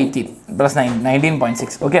 into 18 plus 9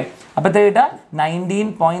 19.6. ഓക്കെ, അപ്പോൾ എത്ര കിട്ടുക?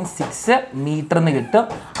 19.6 മീറ്റർ എന്ന് കിട്ടും.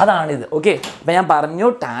 അതാണിത്. ഓക്കെ, അപ്പോൾ ഞാൻ പറഞ്ഞു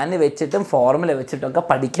ടാൻ വെച്ചിട്ടും ഫോർമുല വെച്ചിട്ടും ഒക്കെ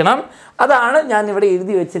പഠിക്കണം. അതാണ് ഞാൻ ഇവിടെ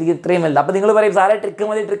എഴുതി വെച്ചിരിക്കുന്നത്. ഇത്രയും വലുത്. അപ്പോൾ നിങ്ങൾ പറയും സാറേ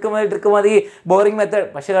ട്രിക്ക് മതി ബോറിംഗ് മെത്തേഡ്.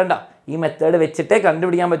 പക്ഷേ കണ്ട, ഈ മെത്തേഡ് വെച്ചിട്ടേ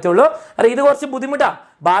കണ്ടുപിടിക്കാൻ പറ്റുള്ളൂ. ഇത് കുറച്ച് ബുദ്ധിമുട്ടാണ്.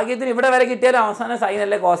 ഭാഗ്യത്തിന് ഇവിടെ വരെ കിട്ടിയാലും അവസാനം സൈൻ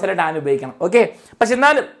അല്ലെ കോസലെ ടാൻ ഉപയോഗിക്കണം. ഓക്കെ, പക്ഷെ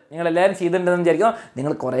എന്നാലും നിങ്ങൾ എല്ലാവരും ചെയ്തിട്ടുണ്ടെന്ന് വിചാരിക്കും.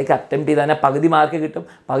 നിങ്ങൾ കുറേയൊക്കെ അറ്റംപ്റ്റ് ചെയ്താൽ പകുതി മാർക്ക് കിട്ടും.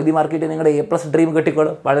 പകുതി മാർക്ക് കിട്ടി നിങ്ങളുടെ A+ ഡ്രീം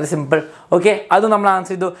കിട്ടിക്കോളും. വളരെ സിമ്പിൾ. ഓക്കെ, അത് നമ്മൾ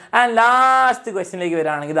ആൻസർ ചെയ്തു. ആൻഡ് ലാസ്റ്റ് ക്വസ്റ്റ്യനിലേക്ക്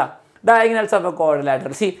വരികയാണെങ്കിൽ ഡയഗണൽസ് ഓഫ് എ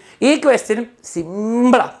ക്വാഡ്രിലാറ്ററൽ. ഈ ക്വസ്റ്റ്യൻ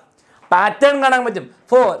സിമ്പിളാണ്. പാറ്റേൺ കാണാൻ പറ്റും.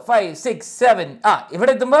 4 5 6 7.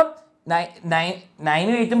 ഇവിടെ എത്തുമ്പോൾ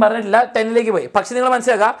 9 8 പറഞ്ഞിട്ടില്ല, 10ലേക്ക് പോയി. പക്ഷെ നിങ്ങൾ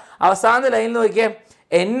മനസ്സിലാക്കുക, അവസാന ലൈനിൽ നോക്കിയേ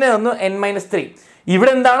n ഒന്ന് n-3.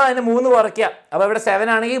 ഇവിടെ എന്താണോ അതിന് 3 കുറയ്ക്കുക. അപ്പോൾ ഇവിടെ 7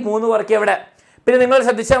 ആണെങ്കിൽ 3 കുറയ്ക്കുക ഇവിടെ. പിന്നെ നിങ്ങൾ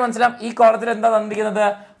ശ്രദ്ധിച്ചാൽ മനസ്സിലാവും ഈ കോളത്തിൽ എന്താ തന്നിരിക്കുന്നത്?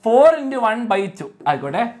 4 into 1/2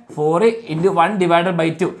 ആയിക്കോട്ടെ. 4 into 1 divided by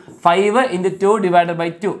 2, 5 into 2 divided by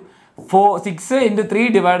 2, 6 into 3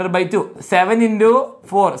 divided by 2, 7 into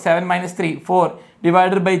 4, 7 minus 3, 4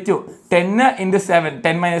 divided by 2, 10 into 7,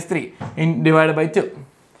 10 minus 3 divided by 2.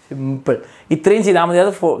 Simple. ഇത്രയും ചെയ്താൽ മതി.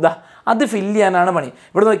 അത് ഫില്ല് ചെയ്യാനാണ് പണി.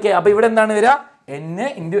 ഇവിടെ നോക്കിയാൽ അപ്പോൾ ഇവിടെ എന്താണ് വരിക? n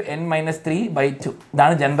into n minus 3/2.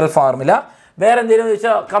 ഇതാണ് ജനറൽ ഫോർമുല. വേറെ എന്തെങ്കിലും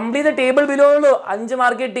ചോദിച്ചാൽ കംപ്ലീറ്റ് ടേബിൾ ബിലോ ഉള്ളൂ. 5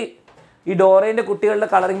 മാർക്ക് കിട്ടി. ഈ ഡോറേൻ്റെ കുട്ടികളുടെ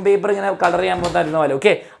കളറിംഗ് പേപ്പർ ഇങ്ങനെ കളർ ചെയ്യാൻ പോകുന്ന പോലെ.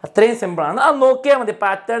 ഓക്കെ, അത്രയും സിമ്പിളാണ്. അത് നോക്കിയാൽ മതി,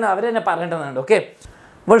 പാറ്റേൺ അവർ തന്നെ പറഞ്ഞിട്ടുണ്ട്. ഓക്കെ,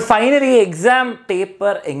 അപ്പോൾ ഫൈനലി എക്സാം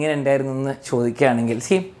പേപ്പർ എങ്ങനെ ഉണ്ടായിരുന്നു എന്ന് ചോദിക്കുകയാണെങ്കിൽ,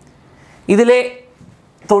 ഇതിലെ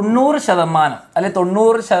 90% അല്ലെ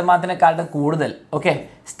 90%-നെക്കാട്ടും കൂടുതൽ ഓക്കെ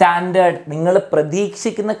സ്റ്റാൻഡേർഡ് നിങ്ങൾ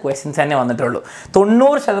പ്രതീക്ഷിക്കുന്ന ക്വസ്റ്റ്യൻസ് തന്നെ വന്നിട്ടുള്ളൂ.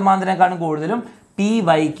 90%-നെക്കാളും കൂടുതലും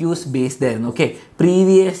PYQs ബേസ്ഡ് ആയിരുന്നു. Okay,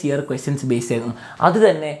 previous year questions based ആയിരുന്നു. അത്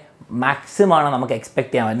തന്നെ മാക്സിമം ആണ് നമുക്ക്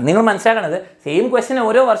എക്സ്പെക്ട് ചെയ്യാൻ പറ്റുന്നത്. നിങ്ങൾ മനസ്സിലാക്കേണ്ടത് സെയിം ക്വസ്റ്റ്യൻ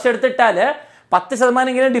ഓരോ വർഷം എടുത്തിട്ടാൽ 10%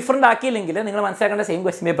 എങ്കിലും ഡിഫറൻറ്റ് ആക്കിയില്ലെങ്കിൽ നിങ്ങൾ മനസ്സിലാക്കേണ്ട സെയിം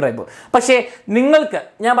ക്വസ്റ്റ്യൻ പേപ്പർ ആയിപ്പോൾ. പക്ഷേ നിങ്ങൾക്ക്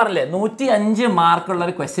ഞാൻ പറഞ്ഞില്ലേ 105 മാർക്കുള്ള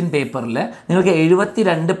ഒരു ക്വസ്റ്റ്യൻ പേപ്പറിൽ നിങ്ങൾക്ക്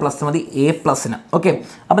 72 പ്ലസ് മതി A+ന്. ഓക്കെ,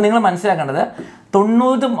 അപ്പോൾ നിങ്ങൾ മനസ്സിലാക്കേണ്ടത്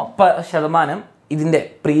 90% ഇതിൻ്റെ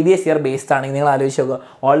പ്രീവിയസ് ഇയർ ബേസ്ഡ് ആണെങ്കിൽ നിങ്ങൾ ആലോചിച്ച് നോക്കുക,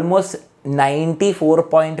 ഓൾമോസ്റ്റ്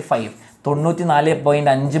 94.5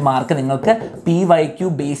 94.5 മാർക്ക് നിങ്ങൾക്ക് PYQ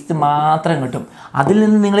ബേസ്ഡ് മാത്രം കിട്ടും. അതിൽ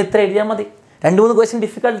നിന്ന് നിങ്ങൾ ഇത്ര എഴുതിയാൽ മതി. 2-3 ക്വസ്റ്റ്യൻ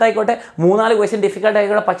ഡിഫിക്കൽട്ട് ആയിക്കോട്ടെ, 3-4 ക്വസ്റ്റ്യൻ ഡിഫിക്കൽട്ട്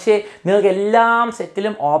ആയിക്കോട്ടെ, പക്ഷേ നിങ്ങൾക്ക് എല്ലാം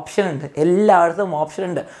സെറ്റിലും ഓപ്ഷൻ ഉണ്ട്, എല്ലായിടത്തും ഓപ്ഷൻ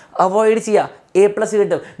ഉണ്ട്. അവോയ്ഡ് ചെയ്യുക, A+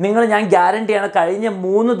 കിട്ടും. ഞാൻ ഗ്യാരണ്ടിയാണ്, കഴിഞ്ഞ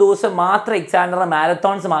 3 ദിവസം മാത്രം എക്സാമിനറുടെ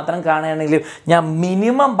മാരത്തോൺസ് മാത്രം കാണുകയാണെങ്കിലും ഞാൻ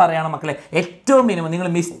മിനിമം പറയണം മക്കളെ, ഏറ്റവും മിനിമം നിങ്ങൾ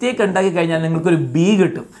മിസ്റ്റേക്ക് ഉണ്ടാക്കി കഴിഞ്ഞാൽ നിങ്ങൾക്കൊരു B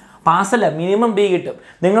കിട്ടും. പാസ്സല്ല, മിനിമം B കിട്ടും.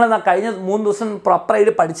 നിങ്ങൾ കഴിഞ്ഞ 3 ദിവസം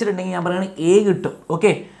പ്രോപ്പറായിട്ട് പഠിച്ചിട്ടുണ്ടെങ്കിൽ ഞാൻ പറയുകയാണെങ്കിൽ A കിട്ടും.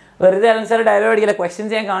 ഓക്കെ, വെറുതെ അനുസരിച്ച് ഡയലോഗ് അടിക്കില്ല.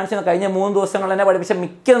 ക്വസ്റ്റ്യൻസ് ഞാൻ കാണിച്ചു കഴിഞ്ഞ 3 ദിവസങ്ങൾ തന്നെ പഠിപ്പിച്ച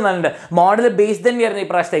മിക്കതും നല്ലുണ്ട്. മോഡൽ ബേസ്ഡ് തന്നെയായിരുന്നു ഈ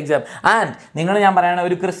പ്രാവശ്യത്തെ എക്സാം. ആൻഡ് ഞാൻ പറയുകയാണ്,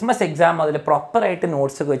 ഒരു ക്രിസ്മസ് എക്സാം അതിൽ പ്രോപ്പറായിട്ട്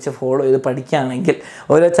നോട്ട്സൊക്കെ വെച്ച് ഫോളോ ചെയ്ത് പഠിക്കുകയാണെങ്കിൽ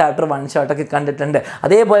ഓരോ ചാപ്റ്റർ 1 ഷോട്ടൊക്കെ കണ്ടിട്ടുണ്ട്.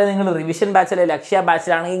 അതേപോലെ നിങ്ങൾ റിവിഷൻ ബാച്ചിലെ ലക്ഷ്യ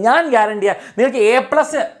ബാച്ചിലാണെങ്കിൽ ഞാൻ ഗ്യാരണ്ടിയാണ് നിങ്ങൾക്ക്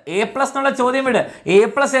A+ എന്നുള്ള ചോദ്യം വിട്,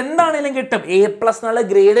 A+ എന്താണെങ്കിലും കിട്ടും. A+ എന്നുള്ള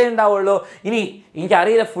ഗ്രേഡേ ഉണ്ടാവുള്ളൂ. ഇനി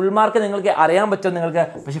എനിക്കറിയില്ല ഫുൾ മാർക്ക് നിങ്ങൾക്ക് അറിയാൻ പറ്റും നിങ്ങൾക്ക്,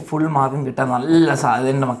 പക്ഷേ ഫുൾ മാർക്കും കിട്ടാൻ നല്ല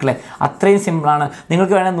സാധ്യതയുണ്ട് മക്കളെ. അത്രയും സിമ്പിളാണ്.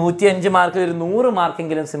 നിങ്ങൾക്ക് വേണേൽ 105 മാർക്കിൽ ഒരു 100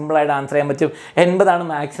 മാർക്കെങ്കിലും സിമ്പിളായിട്ട് ആൻസർ ചെയ്യാൻ പറ്റും. 80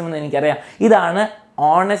 മാക്സിമം എന്ന് എനിക്കറിയാം. ഇതാണ്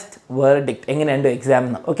ഓണസ്റ്റ് വേർഡിക്റ്റ് എങ്ങനെയുണ്ട് എക്സാം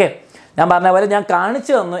എന്ന്. ഓക്കെ, ഞാൻ പറഞ്ഞ പോലെ ഞാൻ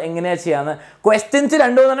കാണിച്ചു തന്നു എങ്ങനെയാണ് ചെയ്യാമെന്ന്. ക്വസ്റ്റ്യൻസ്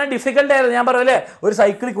 2-3 ഡിഫിക്കൽട്ട് ആയിരുന്നു. ഞാൻ പറയല്ലേ, ഒരു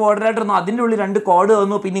സൈക്കിൾ കോർഡിനേറ്റർ തന്നു, അതിൻ്റെ ഉള്ളിൽ 2 കോഡ്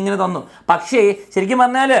തന്നു, പിന്നെ ഇങ്ങനെ തന്നു. പക്ഷേ ശരിക്കും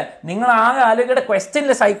പറഞ്ഞാൽ നിങ്ങൾ ആകെ ആലോചിക്കേണ്ട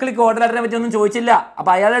ക്വസ്റ്റ്യനിൽ സൈക്കിൾ കോർഡിനേറ്ററിനെ പറ്റി ഒന്നും ചോദിച്ചില്ല.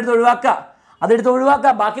 അപ്പോൾ അയാളെ അതെടുത്ത് ഒഴിവാക്കുക.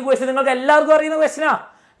 ബാക്കി ക്വസ്റ്റ്യൻ നിങ്ങൾക്ക് എല്ലാവർക്കും അറിയുന്ന ക്വസ്റ്റ്യനാണ്,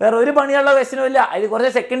 വേറെ ഒരു പണിയുള്ള ക്വസ്റ്റ്യനും ഇല്ല. അതിൽ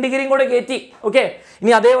കുറച്ച് സെക്കൻഡ് ഡിഗ്രിയും കൂടെ കയറ്റി. ഓക്കെ,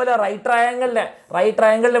 ഇനി അതേപോലെ റൈറ്റ്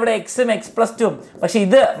ട്രയാങ്കിളിൽ ഇവിടെ X-ഉം X+2. പക്ഷേ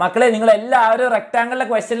ഇത് മക്കളെ നിങ്ങൾ എല്ലാവരും റെക്ടാങ്കിളിലെ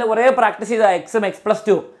ക്വസ്റ്റ്യനിൽ കുറേ പ്രാക്ടീസ് ചെയ്താൽ X-ഉം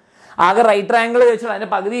X+2 ആകെ റൈറ്റ് ട്രയാങ്കിൾ ചോദിച്ചു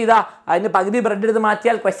അതിൻ്റെ പകുതി ബ്രെഡ് എടുത്ത്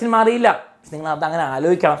മാറ്റിയാൽ ക്വസ്റ്റ്യൻ മാറിയില്ല. നിങ്ങൾ അതങ്ങനെ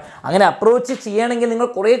ആലോചിക്കണം. അങ്ങനെ അപ്രോച്ച് ചെയ്യണമെങ്കിൽ നിങ്ങൾ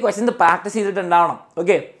കുറേ questions practice ചെയ്തിട്ടുണ്ടാവണം.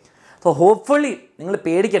 Okay, so hopefully നിങ്ങൾ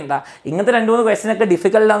പേടിക്കണ്ട. ഇങ്ങനത്തെ 2-3 ക്വസ്റ്റ്യനൊക്കെ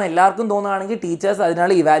ഡിഫിക്കൽട്ടാണെന്ന് എല്ലാവർക്കും തോന്നുകയാണെങ്കിൽ ടീച്ചേഴ്സ്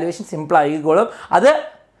അതിനുള്ള ഇവാലുവേഷൻ സിമ്പിൾ ആയിക്കോളും.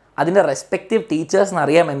 അതിൻ്റെ റെസ്പെക്റ്റീവ് ടീച്ചേഴ്സിന്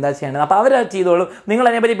അറിയാം എന്താ ചെയ്യേണ്ടത്. അപ്പോൾ അവർ ചെയ്തോളും. നിങ്ങൾ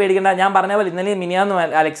അതിനെപ്പറ്റി പേടിക്കേണ്ട. ഞാൻ പറഞ്ഞ പോലെ ഇന്നലെ മിനിയാന്ന്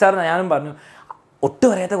അലക്സാറിന് ഞാനും പറഞ്ഞു, ഒട്ടും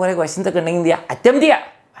അറിയാത്ത കുറേ ക്വസ്റ്റ്യൻസ് ഒക്കെ ഉണ്ടെങ്കിൽ എന്ത് ചെയ്യുക,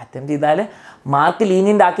 അറ്റംപ്റ്റ് ചെയ്താൽ മാർക്ക്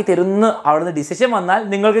ലീനിയൻ്റ് ആക്കി തരുന്ന അവിടുന്ന് ഡിസിഷൻ വന്നാൽ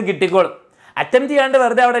നിങ്ങൾക്ക് കിട്ടിക്കോളും. അറ്റംപ്റ്റ് ചെയ്യാണ്ട്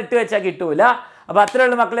വെറുതെ അവിടെ ഇട്ട് വെച്ചാൽ കിട്ടൂല. അപ്പോൾ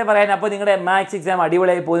അത്രയുള്ള മക്കളെ പറയാൻ. അപ്പോൾ നിങ്ങളുടെ മാത്സ് എക്സാം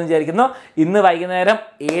അടിപൊളിയായി പോകുമെന്ന് വിചാരിക്കുന്നു. ഇന്ന് വൈകുന്നേരം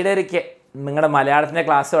 7:30 നിങ്ങളുടെ മലയാളത്തിൻ്റെ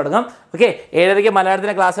ക്ലാസ് തുടങ്ങും. ഓക്കെ, 7:30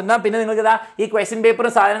 മലയാളത്തിൻ്റെ ക്ലാസ് ഉണ്ടാകും. പിന്നെ നിങ്ങൾക്ക് ഈ ക്വസ്റ്റ്യൻ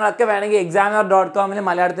പേപ്പറും സാധനങ്ങളൊക്കെ വേണമെങ്കിൽ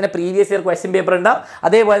examiner.com previous year question paper ഉണ്ടാവും.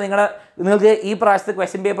 അതേപോലെ നിങ്ങൾക്ക് ഈ പ്രാവശ്യത്തെ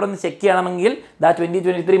ക്വസ്റ്റ്യൻ പേപ്പർ ഒന്ന് ചെക്ക് ചെയ്യണമെങ്കിൽ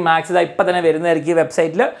 2023 മാത്സ് ഇപ്പം തന്നെ വരുന്നതായിരിക്കും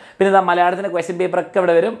വെബ്സൈറ്റിൽ. പിന്നെ മലയാളത്തിൻ്റെ ക്വസ്റ്റ്യൻ പേപ്പറൊക്കെ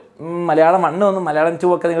ഇവിടെ വരും. മലയാളം 1 മലയാളം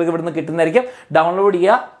 2 ഒക്കെ നിങ്ങൾക്ക് ഇവിടുന്ന് കിട്ടുന്നതായിരിക്കും. ഡൗൺലോഡ്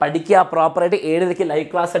ചെയ്യുക, പഠിക്കുക പ്രോപ്പറായിട്ട്. 7:30 ലൈവ്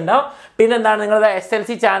ക്ലാസ് ഉണ്ടാവും. പിന്നെ നിങ്ങളുടെ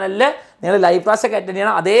SLC ചാനലിൽ നിങ്ങൾ ലൈവ് ക്ലാസ് ഒക്കെ അറ്റൻഡ്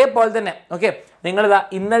ചെയ്യണം. അതേപോലെ തന്നെ ഓക്കെ,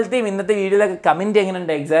 ഇന്നത്തെ വീഡിയോയിലൊക്കെ കമൻറ്റ്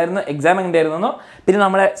എങ്ങനെയുണ്ട്, എക്സാം എങ്ങനെയായിരുന്നു. പിന്നെ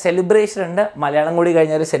നമ്മുടെ സെലിബ്രേഷൻ ഉണ്ട്, മലയാളം കൂടി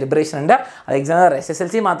കഴിഞ്ഞൊരു സെലിബ്രേഷൻ ഉണ്ട്. അത്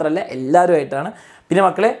SSLC മാത്രമല്ല എല്ലാവരുമായിട്ടാണ്. പിന്നെ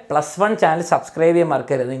മക്കളെ +1 ചാനൽ സബ്സ്ക്രൈബ് ചെയ്യാൻ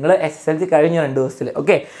മറക്കരുത്. നിങ്ങൾ SSLC കഴിഞ്ഞ 2 ദിവസത്തിൽ.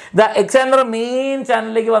 ഓക്കെ, എക്സാമിനർ മെയിൻ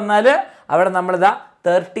ചാനലിലേക്ക് വന്നാൽ അവിടെ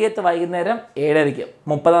 30th വൈകുന്നേരം 7:30,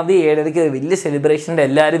 30-ാം തീയതി 7:30 വലിയ സെലിബ്രേഷൻ്റെ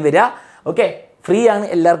എല്ലാവരും വരിക. ഓക്കെ, ഫ്രീ ആണ്,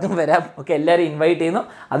 എല്ലാവർക്കും വരാം. ഓക്കെ, എല്ലാവരും ഇൻവൈറ്റ് ചെയ്യുന്നു.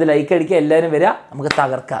 അത് ലൈക്ക് അടിക്കുക, എല്ലാവരും വരിക, നമുക്ക്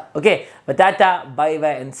തകർക്കാം. ഓക്കെ, അപ്പോൾ Tata by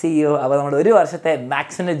and see you. അപ്പോൾ നമ്മുടെ 1 വർഷത്തെ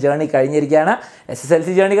മാത്സിൻ്റെ ജേർണി കഴിഞ്ഞിരിക്കുകയാണ്.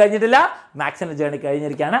 SSLC ജേർണി കഴിഞ്ഞിട്ടില്ല, മാത്സിൻ്റെ ജേർണി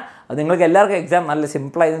കഴിഞ്ഞിരിക്കുകയാണ്. അത് നിങ്ങൾക്ക് എല്ലാവർക്കും എക്സാം നല്ല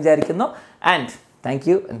സിമ്പിളായി വിചാരിക്കുന്നു. And thank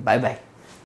you and by.